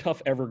evergreen,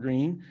 tough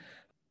evergreen,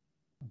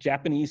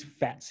 Japanese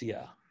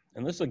fatsia.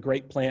 And this is a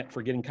great plant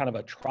for getting kind of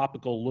a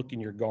tropical look in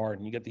your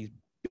garden. You get these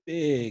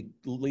big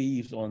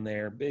leaves on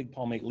there, big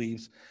palmate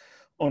leaves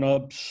on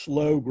a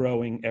slow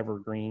growing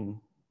evergreen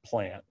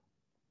plant.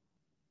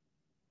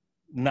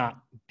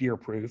 Not deer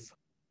proof.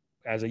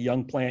 As a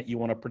young plant, you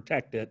want to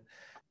protect it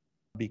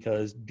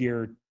because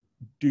deer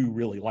do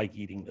really like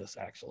eating this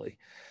actually.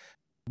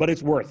 But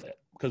it's worth it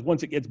because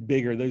once it gets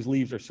bigger, those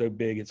leaves are so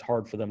big, it's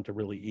hard for them to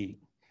really eat.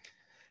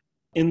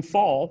 In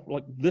fall,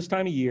 like this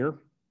time of year,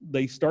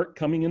 they start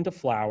coming into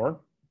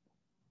flower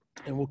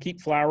and will keep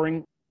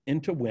flowering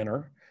into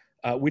winter,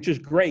 which is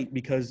great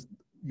because,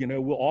 you know,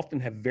 we'll often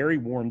have very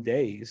warm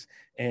days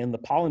and the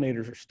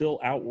pollinators are still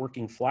out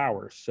working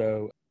flowers.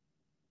 So,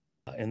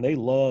 and they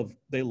love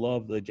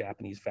the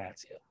Japanese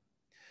fatsia.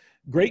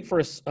 Great for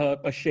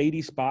a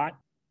shady spot.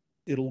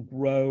 It'll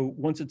grow,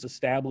 once it's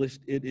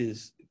established, it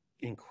is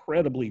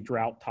incredibly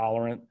drought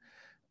tolerant.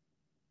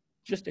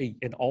 Just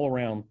an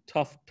all-around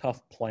tough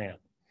plant.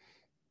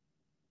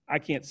 I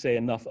can't say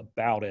enough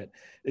about it.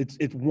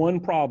 It's one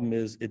problem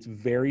is it's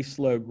very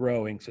slow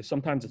growing. So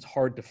sometimes it's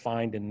hard to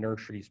find in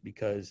nurseries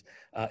because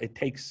it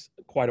takes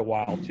quite a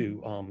while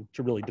to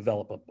really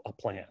develop a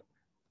plant.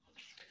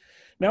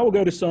 Now we'll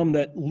go to some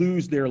that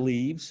lose their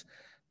leaves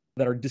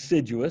that are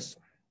deciduous.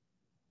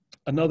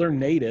 Another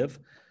native,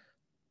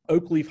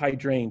 oak leaf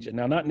hydrangea.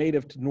 Now not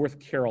native to North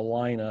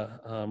Carolina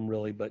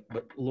really, but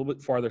a little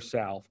bit farther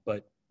south,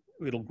 but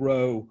it'll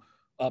grow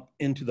up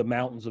into the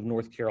mountains of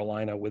North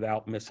Carolina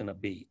without missing a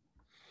beat.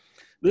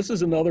 This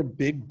is another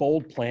big,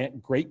 bold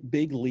plant, great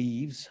big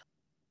leaves,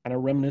 kind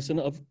of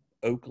reminiscent of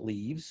oak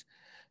leaves.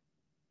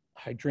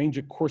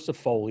 Hydrangea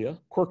quercifolia.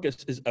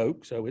 Quercus is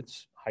oak, so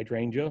it's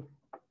hydrangea,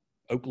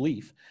 oak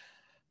leaf.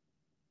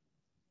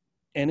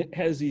 And it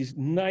has these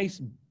nice,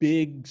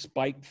 big,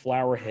 spiked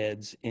flower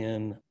heads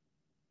in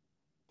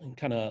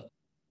kind of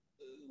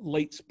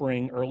late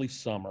spring, early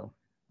summer.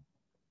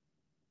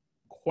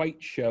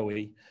 Quite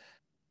showy.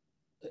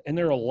 And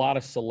there are a lot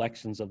of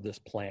selections of this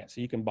plant.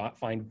 So you can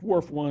find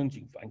dwarf ones,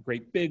 you can find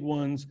great big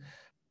ones.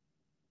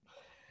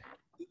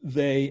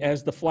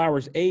 As the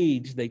flowers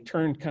age, they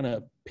turn kind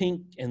of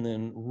pink and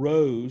then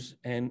rose,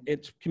 and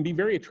it can be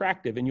very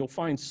attractive. And you'll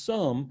find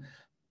some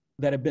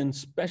that have been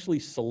specially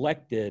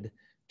selected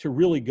to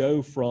really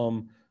go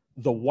from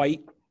the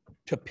white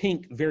to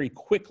pink very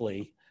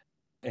quickly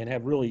and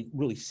have really,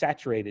 really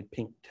saturated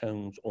pink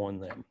tones on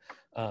them.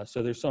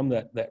 So there's some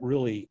that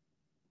really,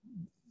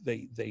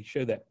 they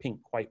show that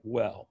pink quite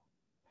well.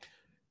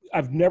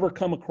 I've never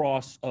come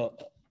across a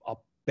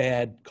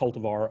bad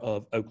cultivar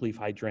of oak leaf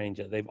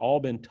hydrangea. They've all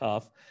been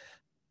tough.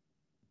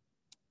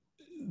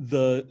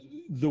 The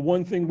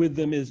one thing with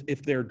them is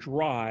if they're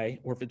dry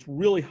or if it's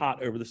really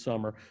hot over the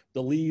summer,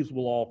 the leaves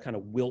will all kind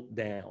of wilt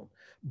down.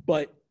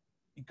 But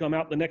you come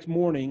out the next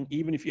morning,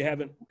 even if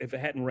it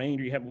hadn't rained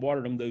or you haven't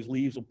watered them, those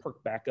leaves will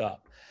perk back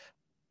up.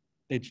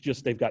 It's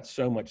just they've got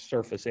so much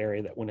surface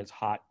area that when it's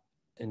hot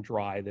and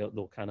dry,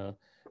 they'll kind of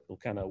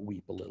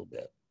weep a little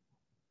bit.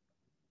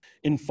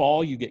 In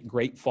fall, you get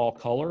great fall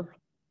color,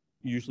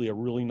 usually a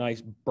really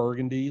nice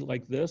burgundy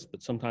like this,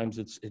 but sometimes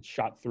it's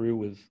shot through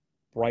with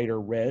brighter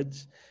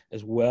reds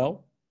as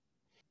well.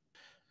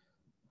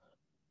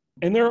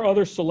 And there are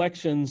other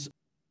selections,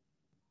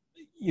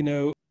 you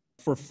know,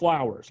 for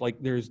flowers. Like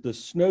there's the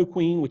Snow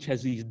Queen, which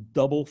has these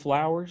double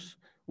flowers,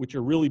 which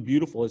are really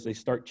beautiful as they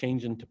start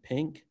changing to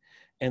pink.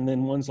 And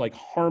then ones like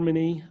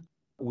Harmony,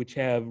 which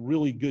have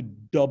really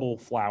good double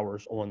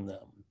flowers on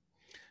them.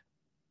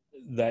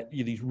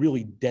 These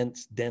really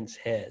dense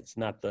heads,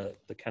 not the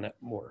kind of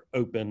more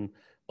open,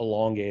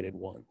 elongated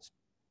ones.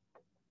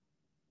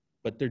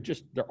 but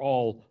they're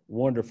all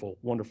wonderful,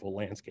 wonderful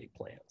landscape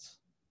plants.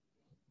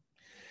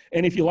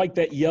 And if you like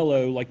that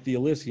yellow, like the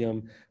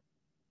Elysium,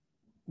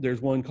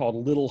 there's one called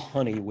Little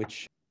Honey,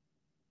 which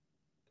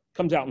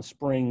comes out in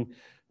spring,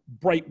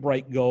 bright,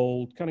 bright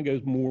gold, kind of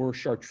goes more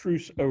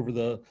chartreuse over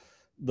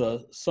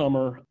the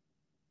summer,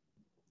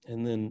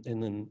 and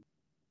then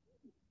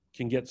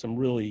can get some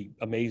really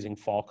amazing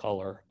fall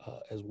color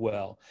as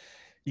well.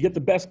 You get the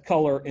best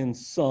color in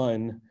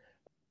sun,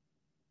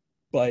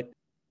 but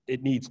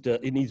it needs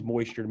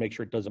moisture to make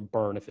sure it doesn't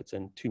burn if it's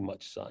in too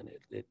much sun.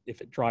 If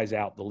it dries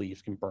out, the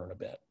leaves can burn a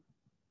bit.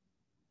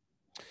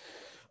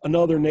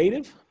 Another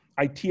native,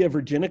 Itea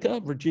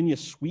virginica, Virginia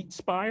sweet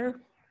spire.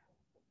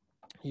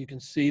 You can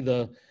see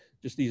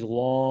just these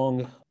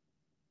long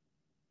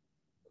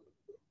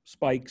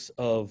spikes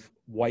of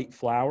white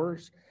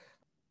flowers.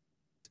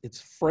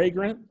 It's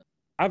fragrant.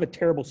 I have a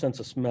terrible sense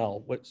of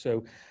smell,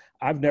 so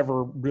I've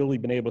never really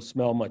been able to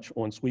smell much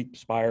on sweet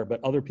spire, but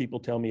other people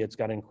tell me it's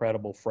got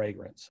incredible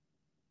fragrance.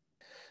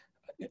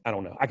 I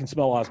don't know. I can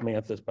smell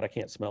osmanthus, but I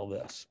can't smell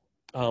this.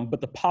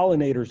 But the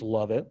pollinators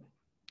love it.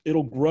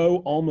 It'll grow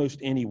almost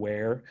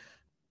anywhere.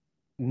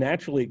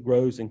 Naturally, it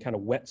grows in kind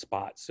of wet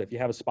spots. So if you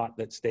have a spot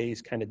that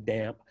stays kind of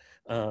damp,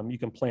 you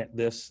can plant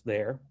this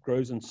there.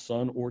 Grows in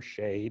sun or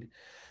shade.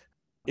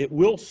 It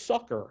will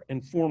sucker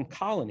and form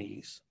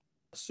colonies.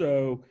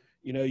 So,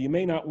 you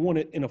may not want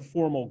it in a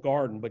formal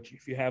garden, but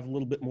if you have a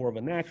little bit more of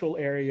a natural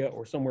area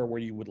or somewhere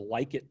where you would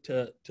like it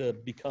to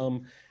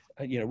become,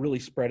 really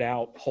spread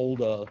out,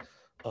 hold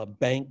a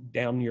bank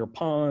down near a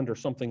pond or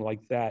something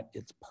like that,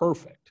 it's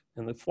perfect.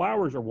 And the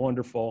flowers are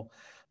wonderful,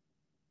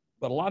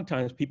 but a lot of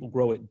times people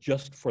grow it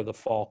just for the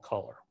fall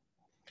color.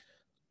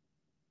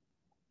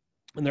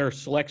 And there are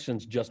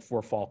selections just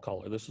for fall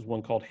color. This is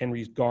one called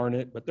Henry's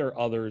Garnet, but there are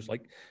others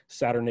like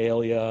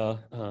Saturnalia,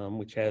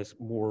 which has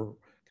more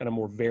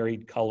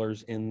varied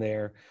colors in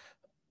there,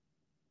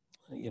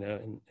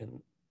 and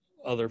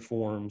other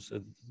forms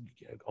of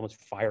almost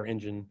fire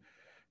engine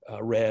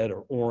red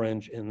or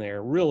orange in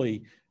there.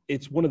 Really,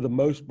 it's one of the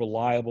most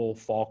reliable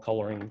fall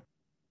coloring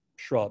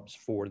shrubs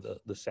for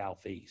the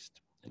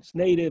Southeast. It's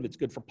native, it's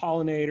good for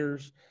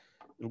pollinators.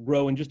 It'll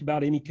grow in just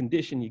about any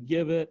condition you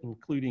give it,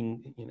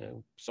 including,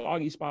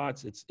 soggy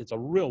spots. It's a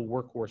real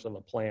workhorse of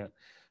a plant,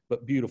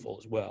 but beautiful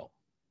as well.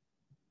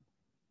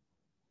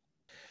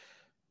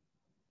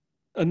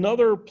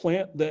 Another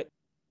plant that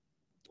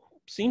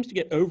seems to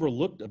get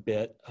overlooked a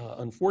bit,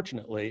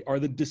 unfortunately, are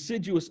the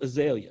deciduous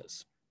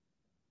azaleas.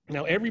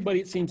 Now,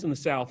 everybody, it seems, in the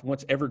South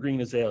wants evergreen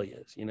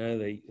azaleas.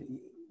 They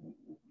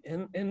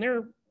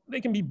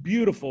can be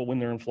beautiful when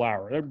they're in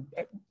flower.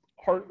 They're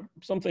hard.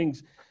 Some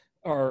things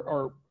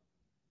are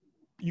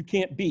you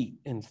can't beat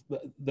in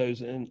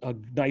those in a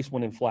nice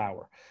one in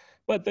flower,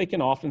 but they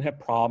can often have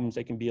problems.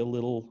 They can be a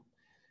little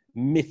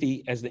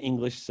miffy, as the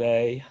English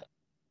say.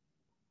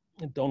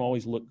 It don't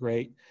always look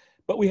great,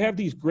 but we have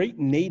these great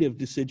native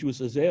deciduous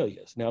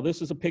azaleas. Now,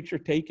 this is a picture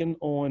taken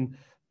on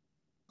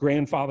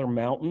Grandfather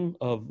Mountain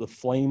of the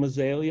flame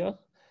azalea,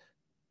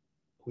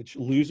 which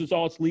loses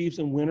all its leaves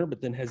in winter,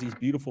 but then has these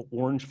beautiful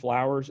orange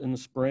flowers in the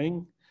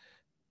spring.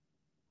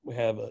 We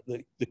have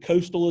the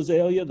coastal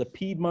azalea, the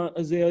Piedmont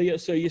azalea.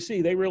 So you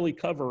see, they really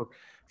cover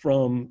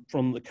from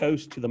the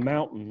coast to the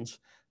mountains.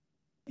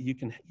 You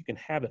can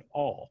have it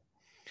all.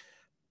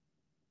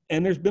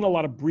 And there's been a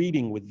lot of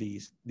breeding with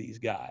these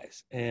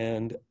guys,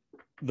 and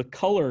the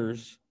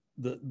colors,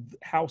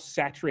 how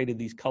saturated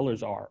these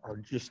colors are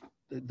just,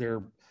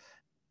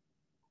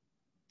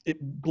 it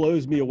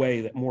blows me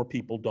away that more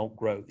people don't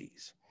grow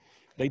these.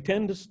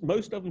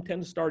 Most of them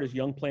tend to start as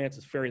young plants,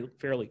 as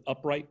fairly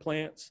upright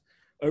plants.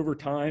 Over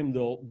time,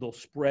 they'll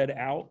spread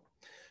out.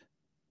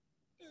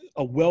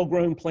 A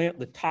well-grown plant,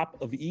 the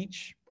top of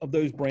each of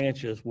those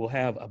branches will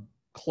have a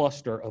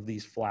cluster of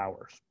these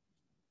flowers.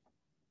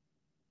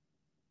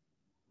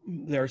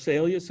 They're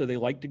azaleas, so they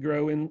like to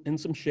grow in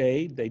some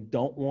shade. They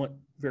don't want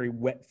very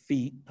wet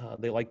feet.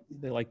 They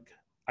like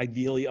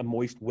ideally a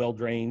moist,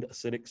 well-drained,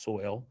 acidic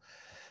soil.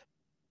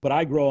 But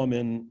I grow them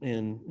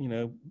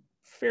in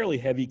fairly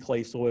heavy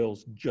clay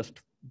soils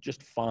just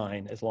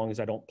fine, as long as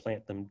I don't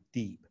plant them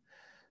deep.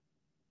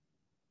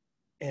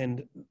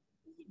 And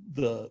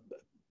the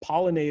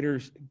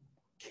pollinators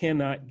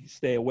cannot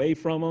stay away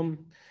from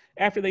them.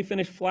 After they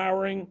finish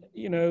flowering,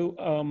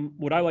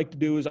 what I like to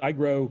do is I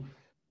grow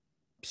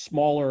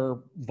smaller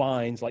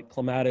vines like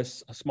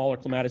clematis, smaller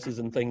clematises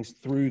and things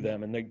through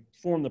them, and they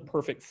form the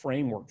perfect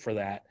framework for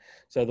that.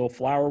 So they'll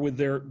flower with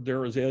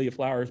their azalea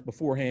flowers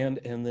beforehand,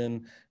 and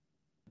then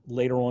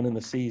later on in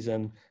the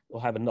season, they'll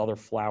have another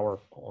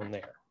flower on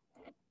there.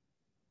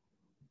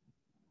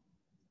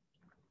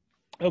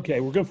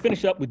 Okay, we're going to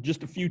finish up with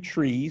just a few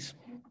trees.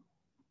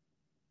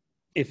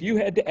 If you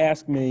had to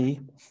ask me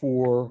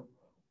for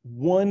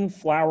one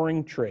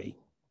flowering tree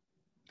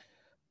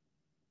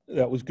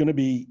that was going to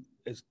be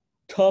as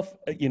tough,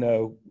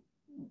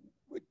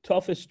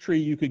 toughest tree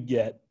you could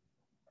get,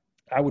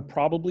 I would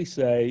probably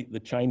say the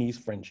Chinese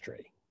fringe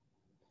tree.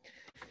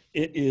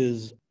 It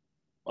is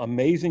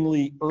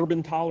amazingly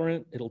urban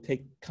tolerant. It'll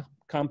take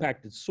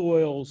compacted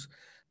soils.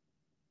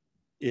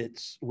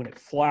 When it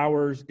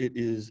flowers, it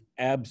is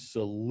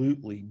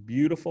absolutely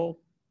beautiful.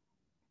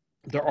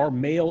 There are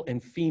male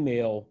and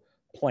female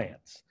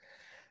plants.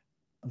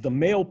 The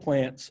male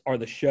plants are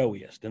the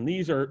showiest, and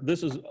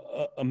this is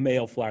a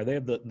male flower. They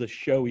have the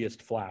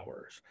showiest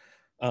flowers.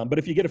 But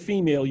if you get a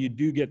female, you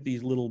do get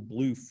these little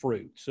blue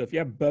fruits. So if you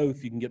have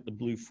both, you can get the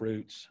blue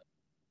fruits.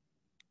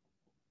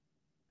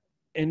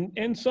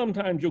 And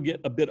sometimes you'll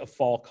get a bit of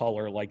fall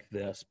color like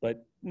this,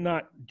 but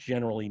not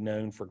generally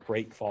known for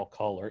great fall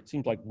color. It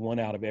seems like 1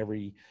 out of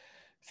every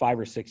 5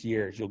 or 6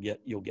 years you'll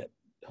get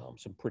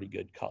some pretty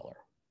good color.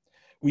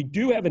 We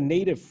do have a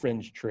native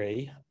fringe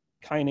tree,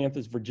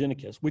 Chionanthus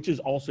virginicus, which is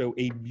also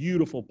a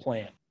beautiful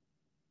plant.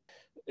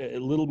 A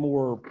little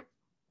more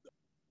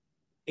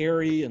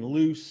airy and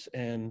loose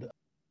and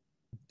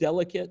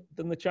delicate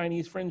than the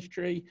Chinese fringe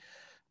tree.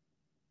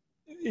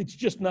 It's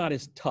just not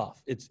as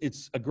tough.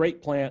 It's a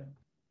great plant.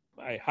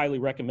 I highly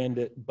recommend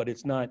it, but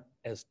it's not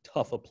as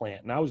tough a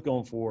plant. And I was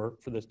going for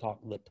this talk,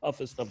 the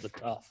toughest of the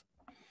tough.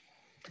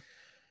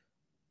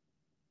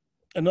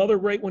 Another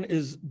great one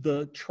is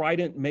the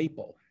trident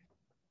maple.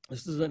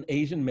 This is an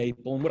Asian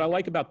maple. And what I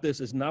like about this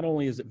is not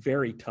only is it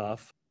very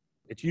tough,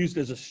 it's used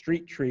as a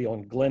street tree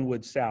on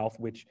Glenwood South,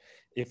 which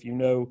if you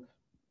know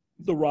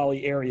the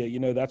Raleigh area, you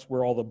know that's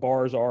where all the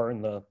bars are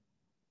and the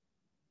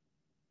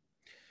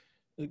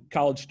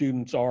college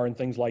students are and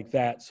things like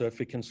that. So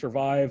if it can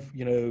survive,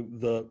 you know,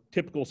 the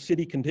typical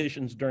city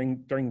conditions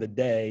during the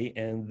day,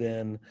 and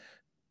then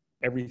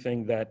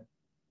everything that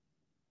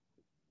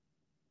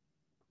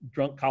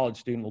drunk college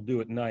student will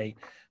do at night,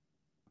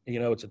 you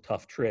know, it's a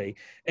tough tree.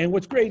 And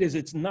what's great is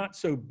it's not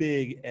so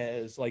big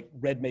as like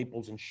red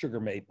maples and sugar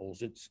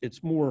maples.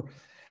 It's more,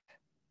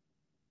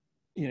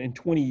 you know, in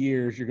 20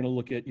 years,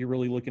 you're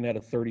really looking at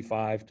a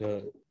 35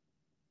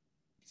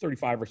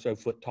 or so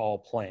foot tall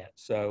plant.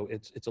 So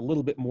it's a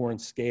little bit more in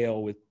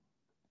scale with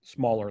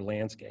smaller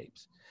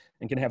landscapes,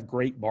 and can have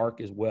great bark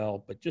as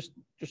well, but just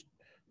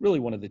really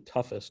one of the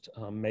toughest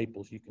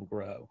maples you can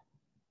grow.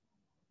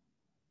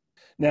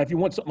 Now, if you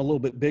want something a little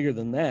bit bigger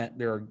than that,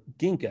 there are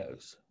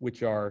ginkgos,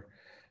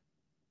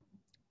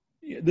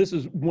 this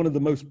is one of the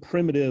most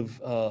primitive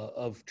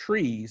of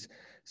trees.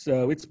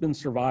 So it's been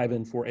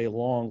surviving for a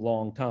long,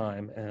 long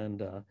time,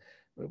 and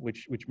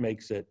which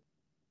makes it,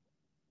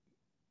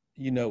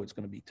 you know, it's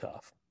going to be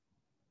tough.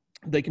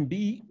 They can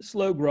be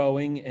slow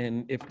growing,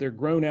 and if they're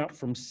grown out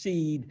from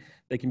seed,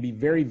 they can be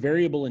very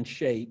variable in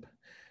shape.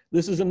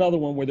 This is another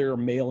one where there are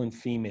male and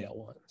female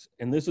ones.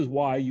 And this is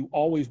why you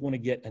always want to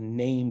get a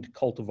named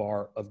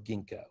cultivar of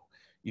ginkgo.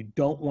 You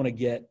don't want to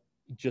get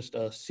just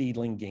a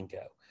seedling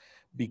ginkgo,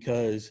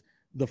 because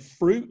the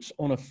fruits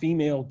on a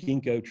female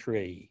ginkgo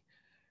tree,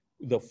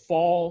 they'll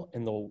fall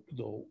and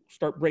they'll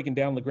start breaking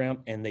down the ground,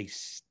 and they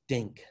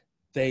stink.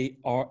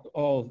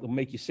 They'll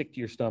make you sick to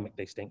your stomach.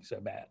 They stink so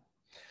bad.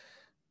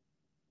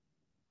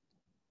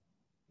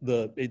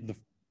 The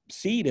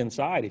seed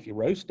inside, if you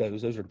roast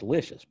those are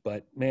delicious,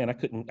 but man,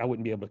 I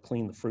wouldn't be able to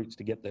clean the fruits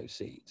to get those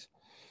seeds.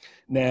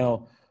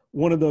 Now,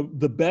 one of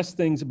the best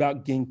things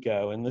about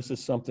ginkgo, and this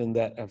is something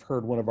that I've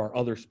heard one of our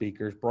other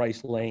speakers,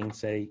 Bryce Lane,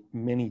 say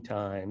many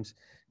times,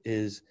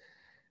 is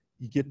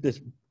you get this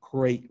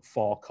great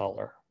fall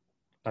color.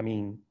 I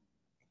mean,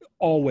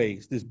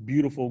 always this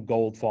beautiful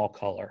gold fall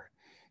color.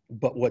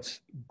 But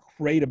what's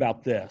great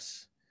about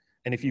this,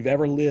 and if you've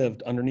ever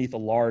lived underneath a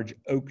large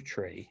oak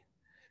tree,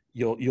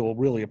 you'll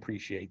really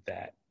appreciate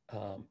that.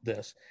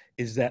 This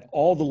is that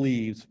all the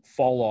leaves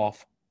fall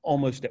off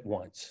almost at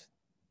once.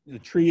 The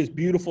tree is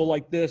beautiful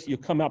like this. You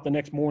come out the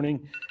next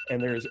morning,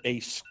 and there's a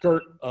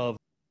skirt of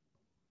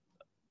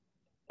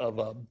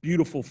a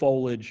beautiful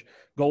foliage,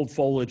 gold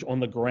foliage on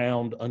the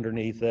ground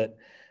underneath it.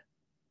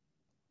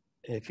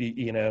 If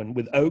you know,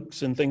 with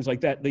oaks and things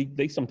like that,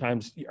 they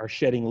sometimes are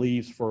shedding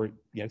leaves for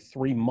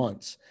 3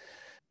 months.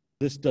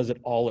 This does it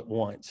all at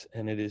once,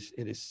 and it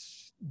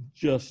is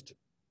just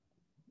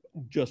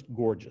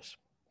gorgeous.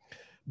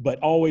 But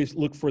always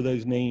look for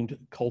those named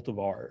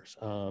cultivars.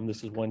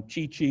 This is one,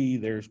 Chi-Chi.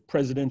 There's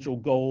Presidential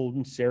Gold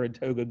and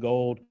Saratoga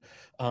Gold.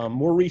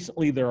 More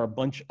recently, there are a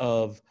bunch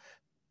of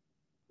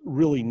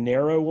really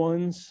narrow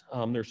ones.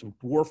 There's some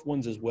dwarf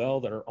ones as well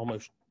that are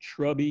almost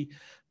shrubby.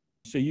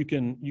 So you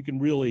can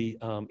really,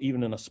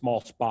 even in a small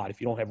spot, if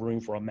you don't have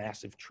room for a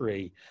massive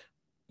tree,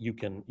 you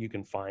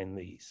can find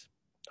these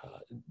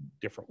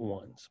different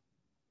ones.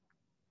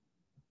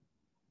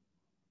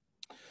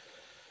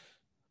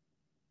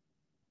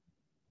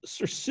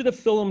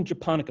 Cercidophyllum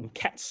japonicum,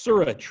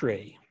 Katsura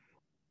tree.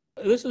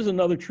 This is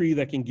another tree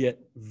that can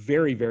get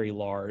very, very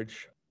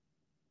large.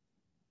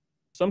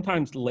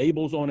 Sometimes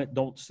labels on it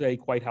don't say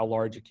quite how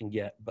large it can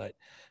get, but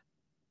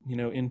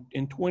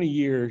in 20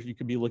 years, you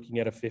could be looking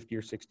at a 50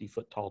 or 60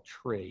 foot tall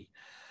tree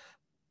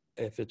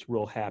if it's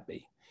real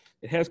happy.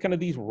 It has kind of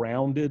these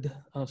rounded,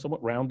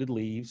 somewhat rounded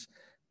leaves.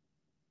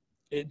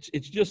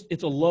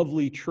 It's a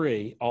lovely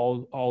tree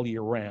all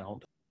year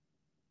round.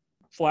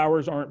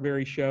 Flowers aren't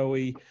very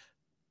showy.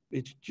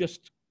 It's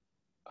just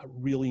a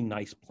really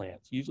nice plant.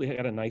 It's usually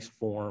got a nice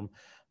form.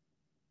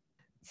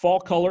 Fall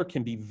color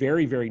can be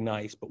very, very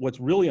nice, but what's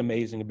really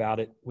amazing about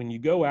it, when you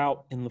go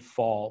out in the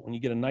fall, when you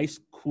get a nice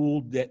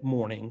cool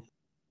morning,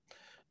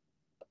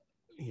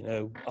 you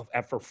know,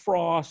 after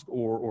frost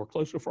or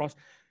close to frost,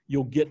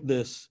 you'll get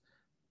this,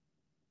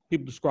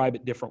 people describe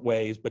it different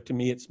ways, but to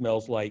me it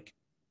smells like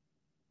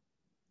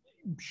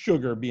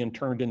sugar being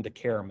turned into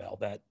caramel,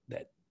 that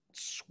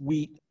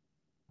sweet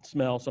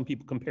smell. Some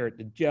people compare it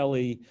to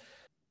jelly,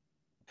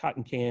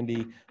 cotton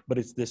candy, but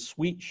it's this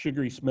sweet,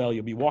 sugary smell.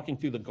 You'll be walking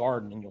through the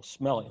garden and you'll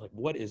smell it. You're like,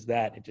 what is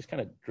that? It just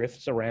kind of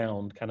drifts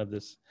around, kind of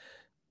this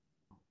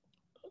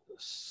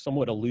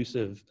somewhat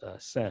elusive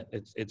scent.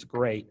 It's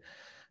great.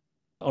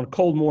 On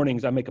cold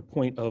mornings, I make a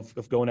point of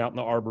going out in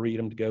the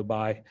arboretum to go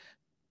by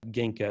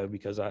ginkgo,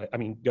 because I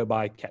mean, go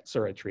by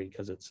katsura tree,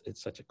 because it's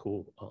such a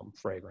cool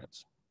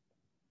fragrance.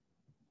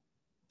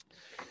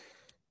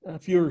 A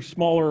few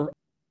smaller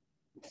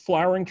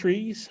flowering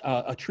trees.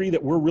 A tree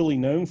that we're really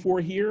known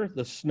for here,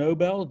 the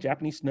snowbell,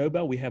 Japanese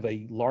snowbell. We have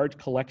a large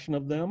collection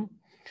of them.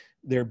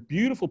 They're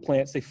beautiful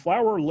plants. They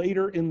flower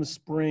later in the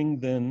spring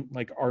than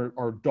like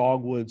our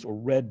dogwoods or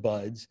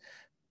redbuds,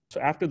 so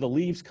after the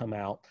leaves come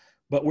out.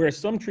 But whereas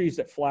some trees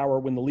that flower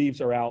when the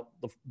leaves are out,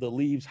 the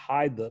leaves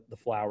hide the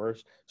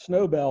flowers,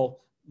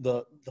 snowbell,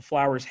 the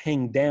flowers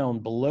hang down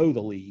below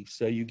the leaves,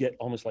 so you get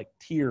almost like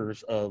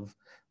tiers of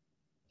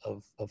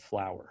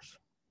flowers.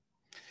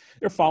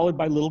 They're followed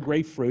by little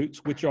gray fruits,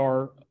 which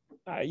are,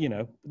 you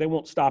know, they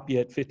won't stop you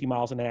at 50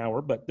 miles an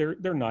hour, but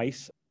they're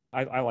nice.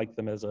 I like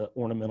them as an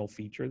ornamental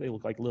feature. They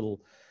look like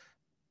little,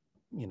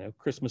 you know,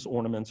 Christmas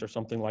ornaments or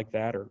something like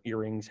that, or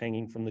earrings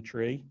hanging from the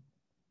tree.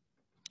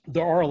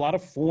 There are a lot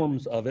of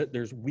forms of it.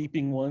 There's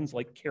weeping ones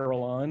like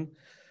Caroline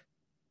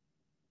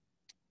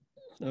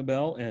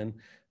snowbell, and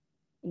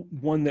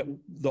one that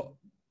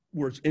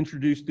was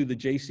introduced through the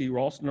J.C.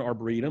 Ralston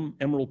Arboretum,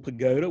 Emerald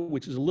Pagoda,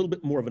 which is a little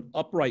bit more of an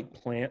upright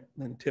plant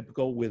than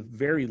typical, with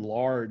very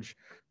large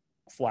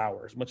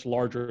flowers, much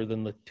larger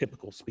than the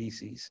typical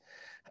species.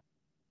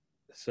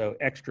 So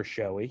extra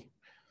showy.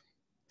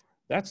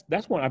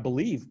 That's one I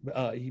believe,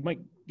 you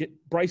might get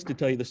Bryce to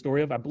tell you the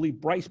story of. I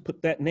believe Bryce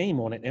put that name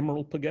on it,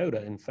 Emerald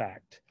Pagoda, in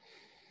fact.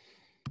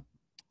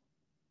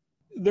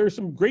 There's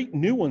some great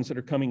new ones that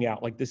are coming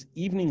out, like this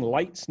Evening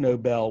Light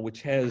Snowbell,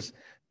 which has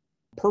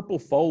purple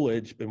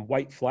foliage and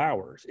white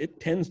flowers. It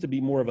tends to be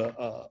more of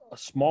a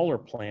smaller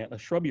plant, a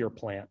shrubbier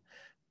plant,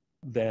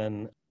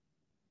 than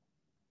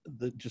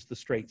just the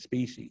straight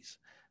species.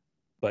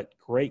 But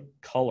great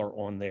color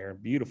on there,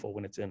 beautiful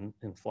when it's in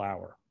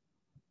flower.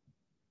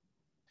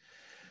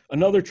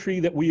 Another tree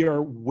that we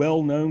are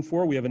well known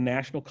for, we have a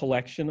national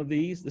collection of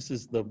these. This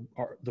is the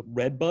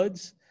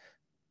redbuds.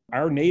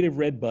 Our native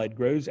redbud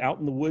grows out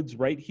in the woods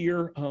right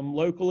here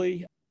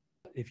locally.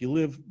 If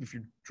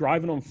you're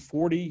driving on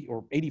 40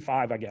 or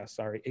 85, I guess,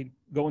 sorry,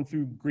 going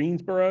through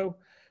Greensboro,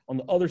 on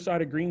the other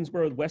side of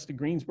Greensboro, west of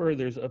Greensboro,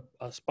 there's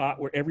a spot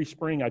where every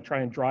spring I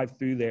try and drive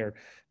through there,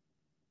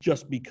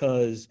 just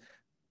because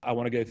I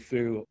want to go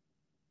through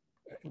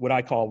what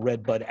I call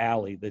Redbud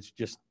Alley. That's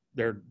just,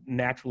 they're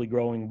naturally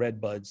growing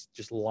redbuds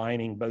just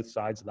lining both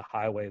sides of the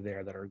highway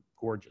there that are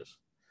gorgeous.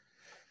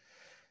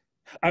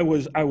 I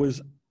was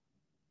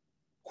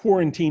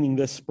quarantining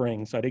this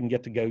spring, so I didn't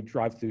get to go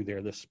drive through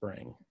there this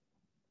spring.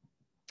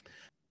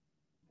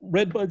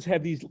 Redbuds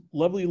have these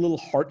lovely little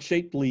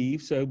heart-shaped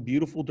leaves, so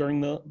beautiful during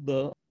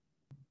the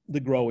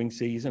growing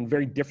season.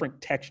 Very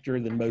different texture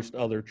than most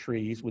other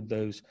trees with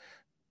those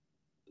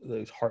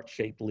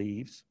heart-shaped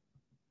leaves.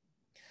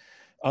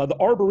 The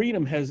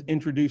Arboretum has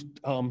introduced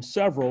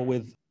several,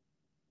 with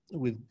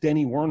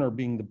Denny Werner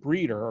being the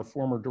breeder, our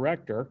former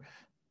director.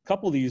 A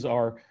couple of these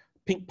are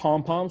pink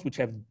pom-poms, which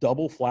have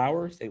double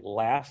flowers. They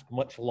last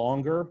much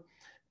longer.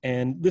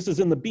 And this is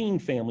in the bean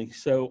family,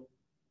 so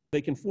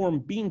they can form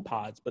bean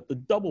pods, but the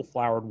double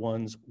flowered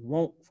ones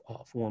won't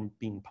form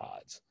bean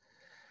pods.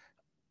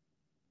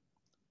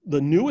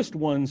 The newest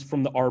ones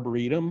from the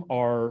Arboretum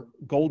are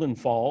Golden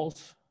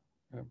Falls.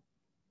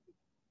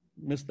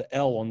 Missed the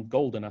L on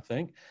golden, I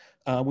think.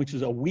 Which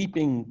is a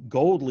weeping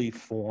gold leaf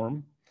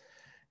form,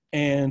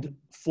 and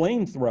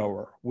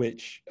Flamethrower,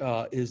 which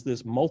is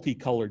this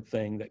multicolored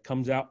thing that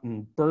comes out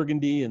in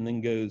burgundy and then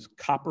goes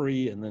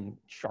coppery and then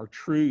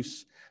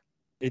chartreuse.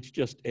 It's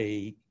just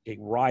a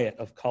riot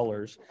of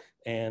colors,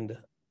 and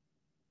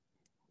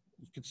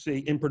you can see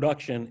in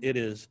production it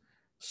is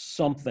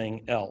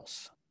something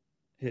else.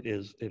 It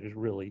is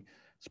really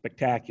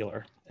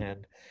spectacular.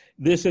 And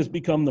this has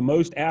become the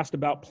most asked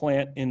about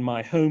plant in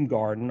my home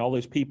garden. All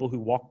those people who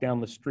walk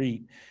down the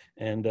street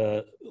and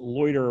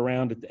loiter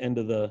around at the end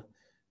of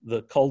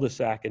the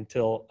cul-de-sac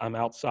until I'm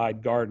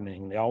outside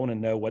gardening, they all want to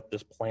know what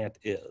this plant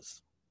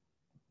is.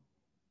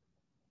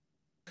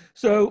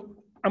 So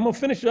I'm going to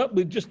finish up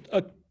with just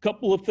a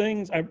couple of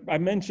things. I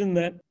mentioned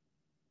that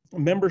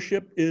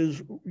membership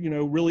is,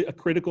 really a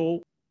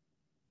critical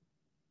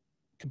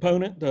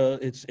component.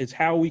 It's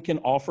how we can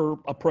offer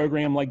a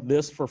program like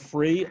this for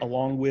free,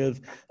 along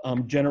with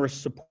generous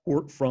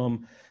support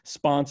from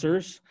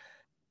sponsors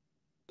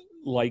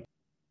like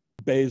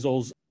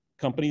Basil's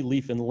company,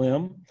 Leaf and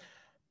Limb.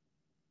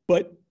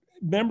 But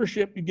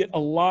membership, you get a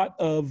lot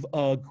of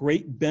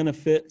great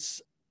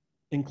benefits,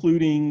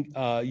 including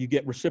you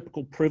get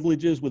reciprocal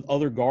privileges with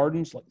other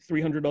gardens, like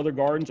 300 other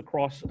gardens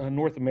across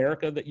North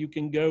America that you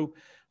can go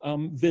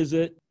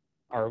visit.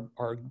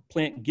 Our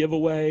plant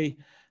giveaway,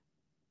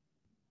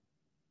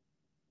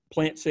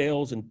 plant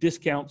sales and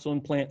discounts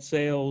on plant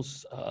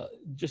sales.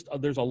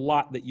 There's a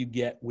lot that you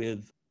get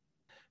with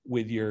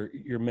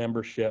your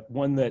membership.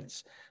 One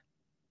that's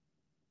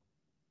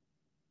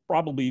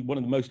probably one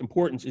of the most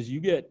important is you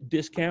get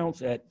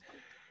discounts at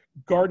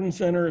garden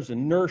centers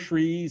and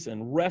nurseries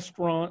and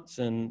restaurants,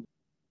 and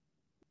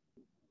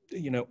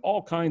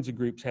all kinds of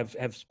groups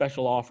have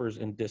special offers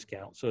and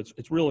discounts. So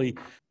it's really,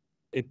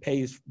 a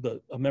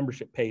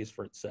membership pays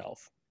for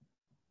itself.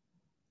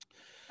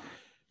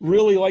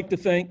 Really like to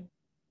thank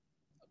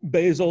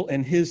Basil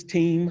and his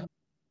team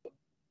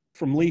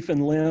from Leaf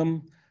and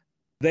Limb.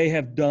 They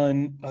have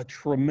done a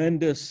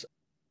tremendous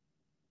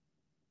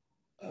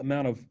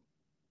amount of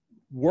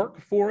work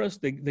for us.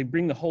 They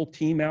bring the whole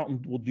team out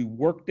and will do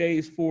work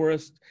days for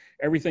us.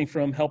 Everything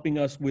from helping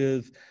us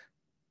with,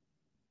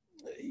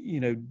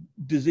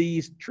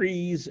 diseased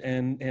trees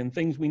and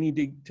things we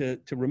need to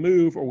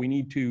remove, or we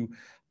need to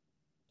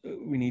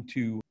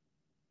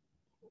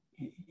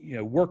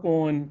work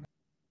on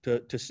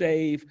to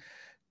save,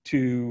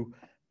 to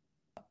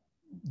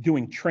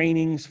doing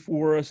trainings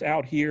for us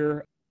out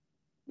here.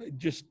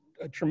 Just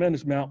a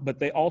tremendous amount. But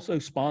they also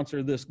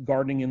sponsor this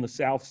Gardening in the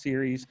South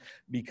series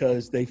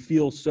because they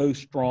feel so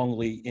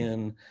strongly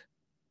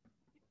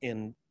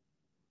in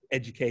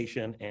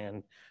education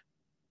and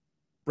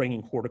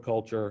bringing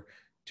horticulture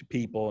to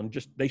people, and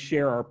just they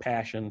share our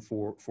passion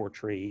for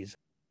trees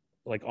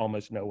like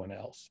almost no one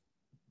else.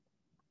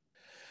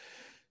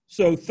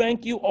 So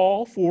thank you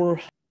all for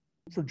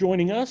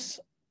joining us.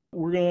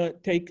 We're going to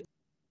take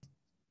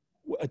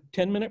a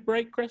 10-minute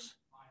break, Chris?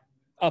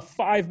 A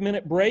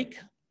 5-minute break,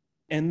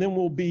 and then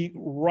we'll be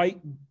right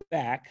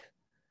back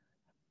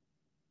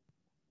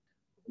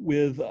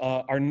with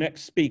our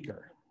next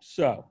speaker.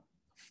 So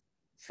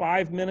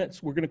 5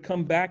 minutes, we're going to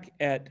come back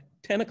at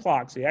 10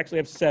 o'clock. So you actually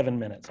have 7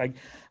 minutes.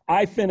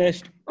 I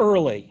finished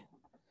early.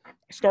 I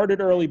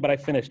started early, but I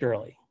finished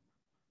early.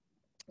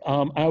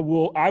 I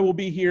will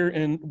be here,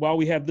 and while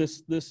we have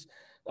this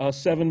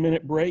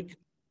 7-minute break,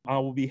 I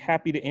will be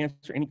happy to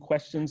answer any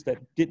questions that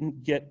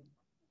didn't get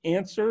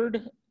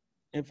answered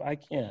if I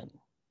can.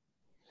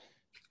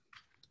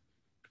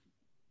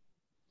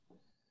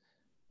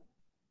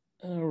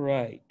 All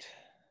right.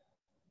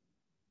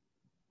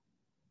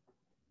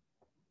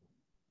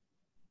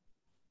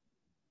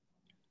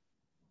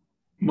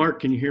 Mark,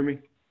 can you hear me?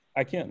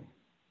 I can.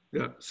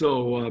 Yeah,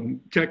 so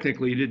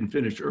technically you didn't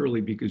finish early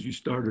because you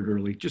started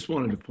early. Just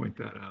wanted to point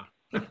that out.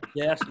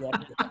 Yes.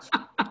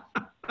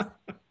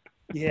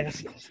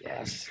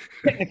 Yes.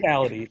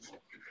 Technicalities.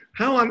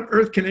 How on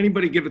earth can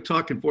anybody give a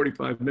talk in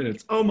 45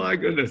 minutes? Oh my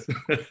goodness.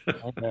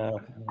 I know.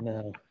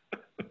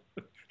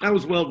 That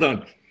was well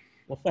done.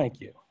 Well, thank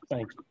you.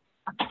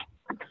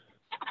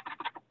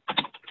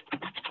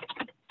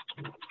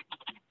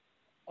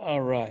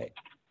 All right.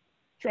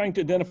 Trying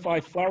to identify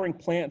flowering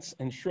plants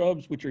and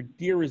shrubs which are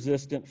deer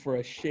resistant for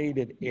a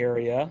shaded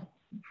area.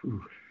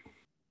 Whew.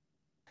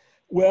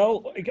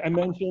 Well, like I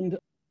mentioned,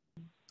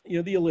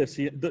 the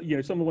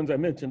Alyssium, some of the ones I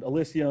mentioned,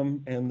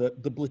 Alyssium and the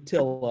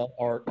Blatilla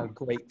are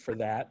great for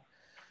that.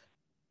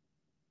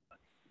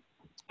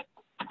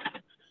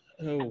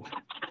 Oh,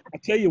 I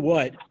tell you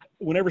what,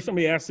 whenever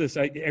somebody asks this,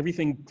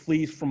 everything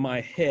flees from my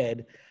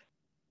head.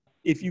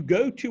 If you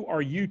go to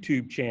our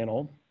YouTube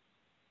channel,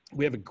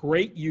 we have a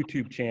great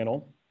YouTube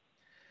channel,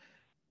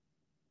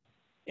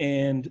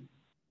 and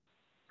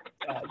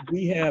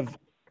we have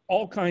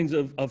all kinds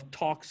of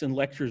talks and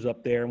lectures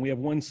up there, and we have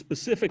one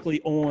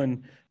specifically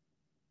on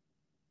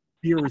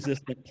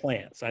deer-resistant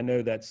plants. I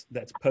know that's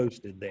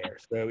posted there.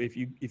 So if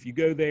you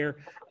go there,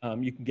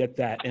 you can get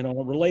that. And on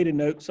a related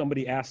note,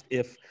 somebody asked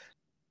if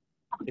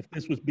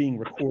this was being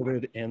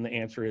recorded, and the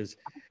answer is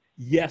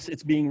yes,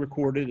 it's being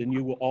recorded, and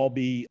you will all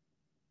be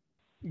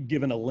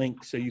given a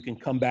link so you can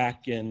come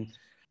back and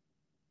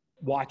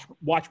watch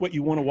what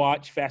you want to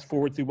watch, fast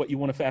forward through what you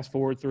want to fast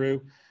forward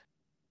through.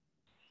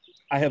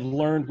 I have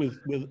learned with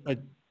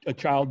a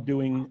child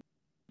doing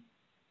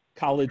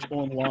college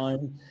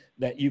online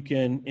that you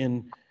can,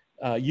 in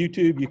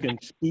YouTube, you can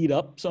speed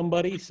up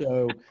somebody.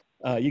 So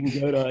you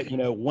can go to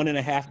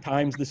 1.5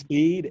 times the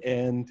speed,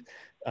 and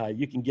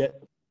you can get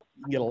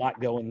a lot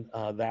going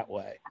that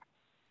way.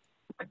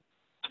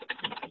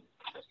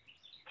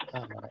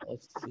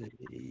 Let's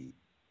see.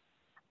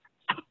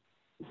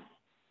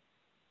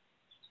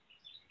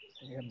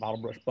 Yeah,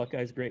 Bottlebrush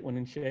Buckeye's a great one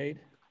in shade.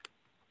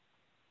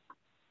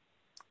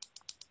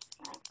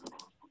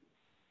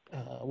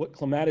 What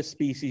clematis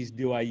species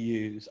do I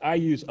use? I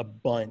use a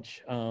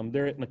bunch.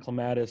 There isn't a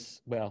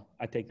clematis. Well,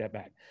 I take that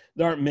back.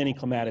 There aren't many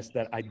clematis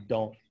that I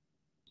don't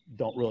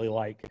really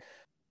like.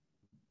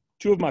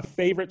 Two of my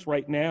favorites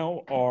right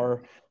now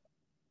are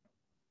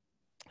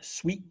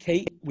Sweet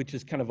Kate, which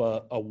is kind of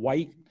a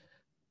white,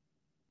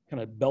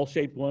 kind of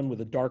bell-shaped one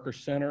with a darker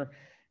center,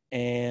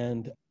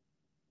 and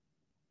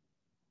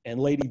and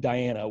Lady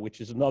Diana,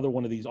 which is another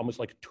one of these almost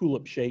like a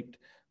tulip shaped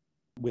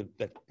with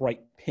that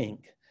bright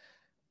pink.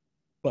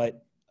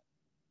 But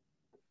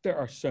there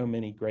are so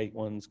many great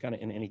ones, kind of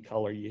in any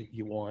color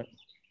you want.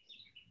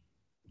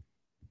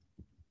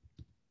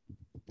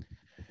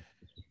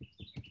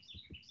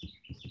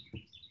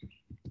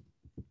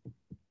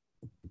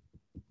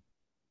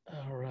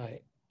 All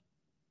right.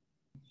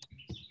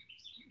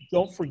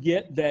 Don't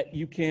forget that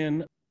you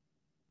can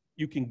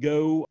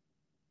go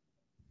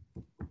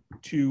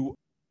to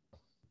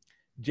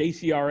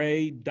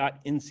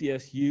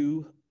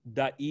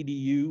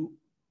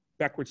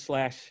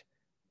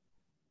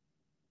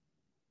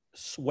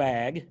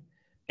jcra.ncsu.edu/swag,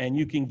 and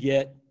you can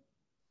get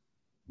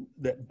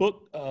that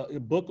book, a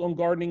book on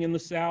gardening in the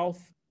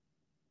South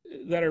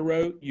that I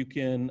wrote. You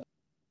can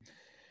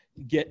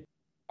get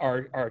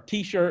our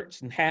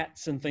t-shirts and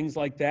hats and things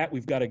like that.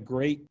 We've got a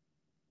great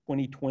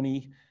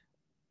 2020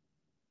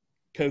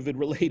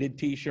 COVID-related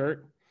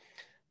t-shirt.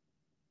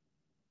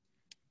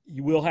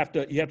 You have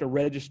to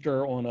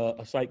register on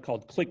a site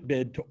called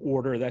ClickBid to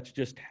order. That's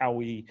just how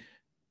we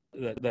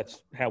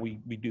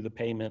do the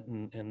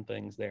payment and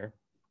things there.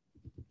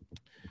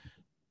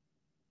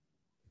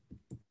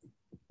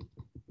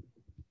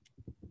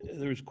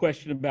 There's a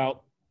question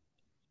about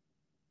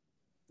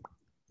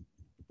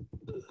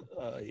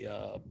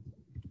a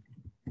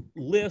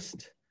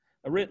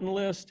written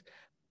list.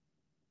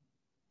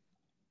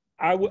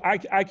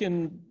 I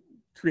can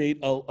create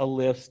a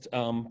list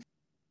from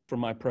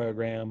my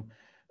program,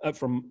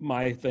 from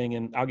my thing,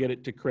 and I'll get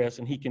it to Chris,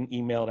 and he can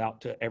email it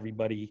out to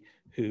everybody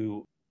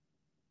who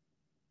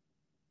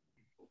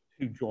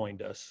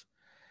joined us.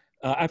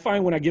 I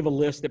find when I give a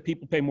list that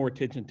people pay more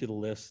attention to the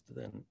list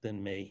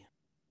than me.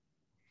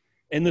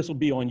 And this will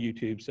be on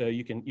YouTube, so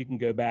you can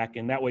go back,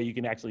 and that way you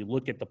can actually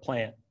look at the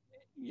plant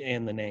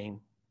and the name.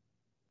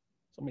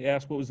 Somebody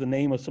asked what was the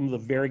name of some of the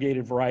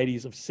variegated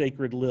varieties of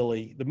sacred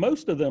lily. The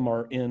most of them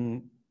are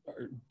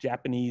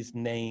Japanese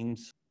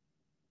names,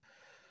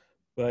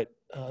 but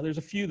there's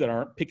a few that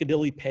aren't.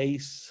 Piccadilly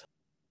Pace,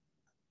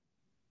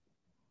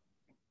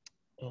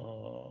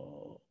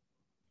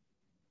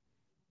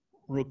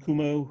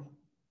 Rokumo.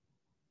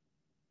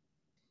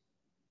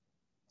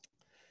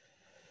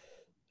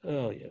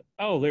 Oh yeah.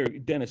 Oh, there.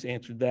 Dennis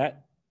answered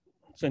that.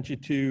 Sent you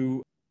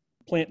to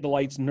Plant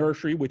Delights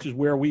Nursery, which is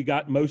where we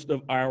got most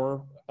of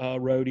our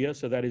rhodia,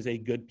 so that is a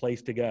good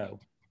place to go.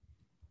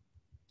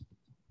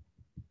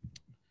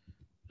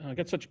 I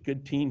got such a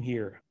good team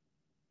here.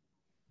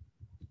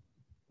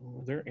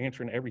 They're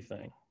answering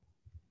everything.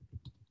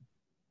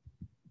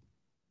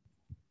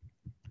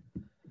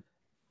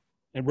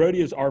 And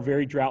rhodias are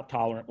very drought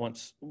tolerant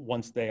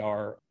once they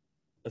are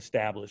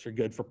established. They're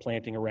good for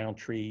planting around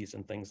trees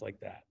and things like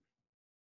that.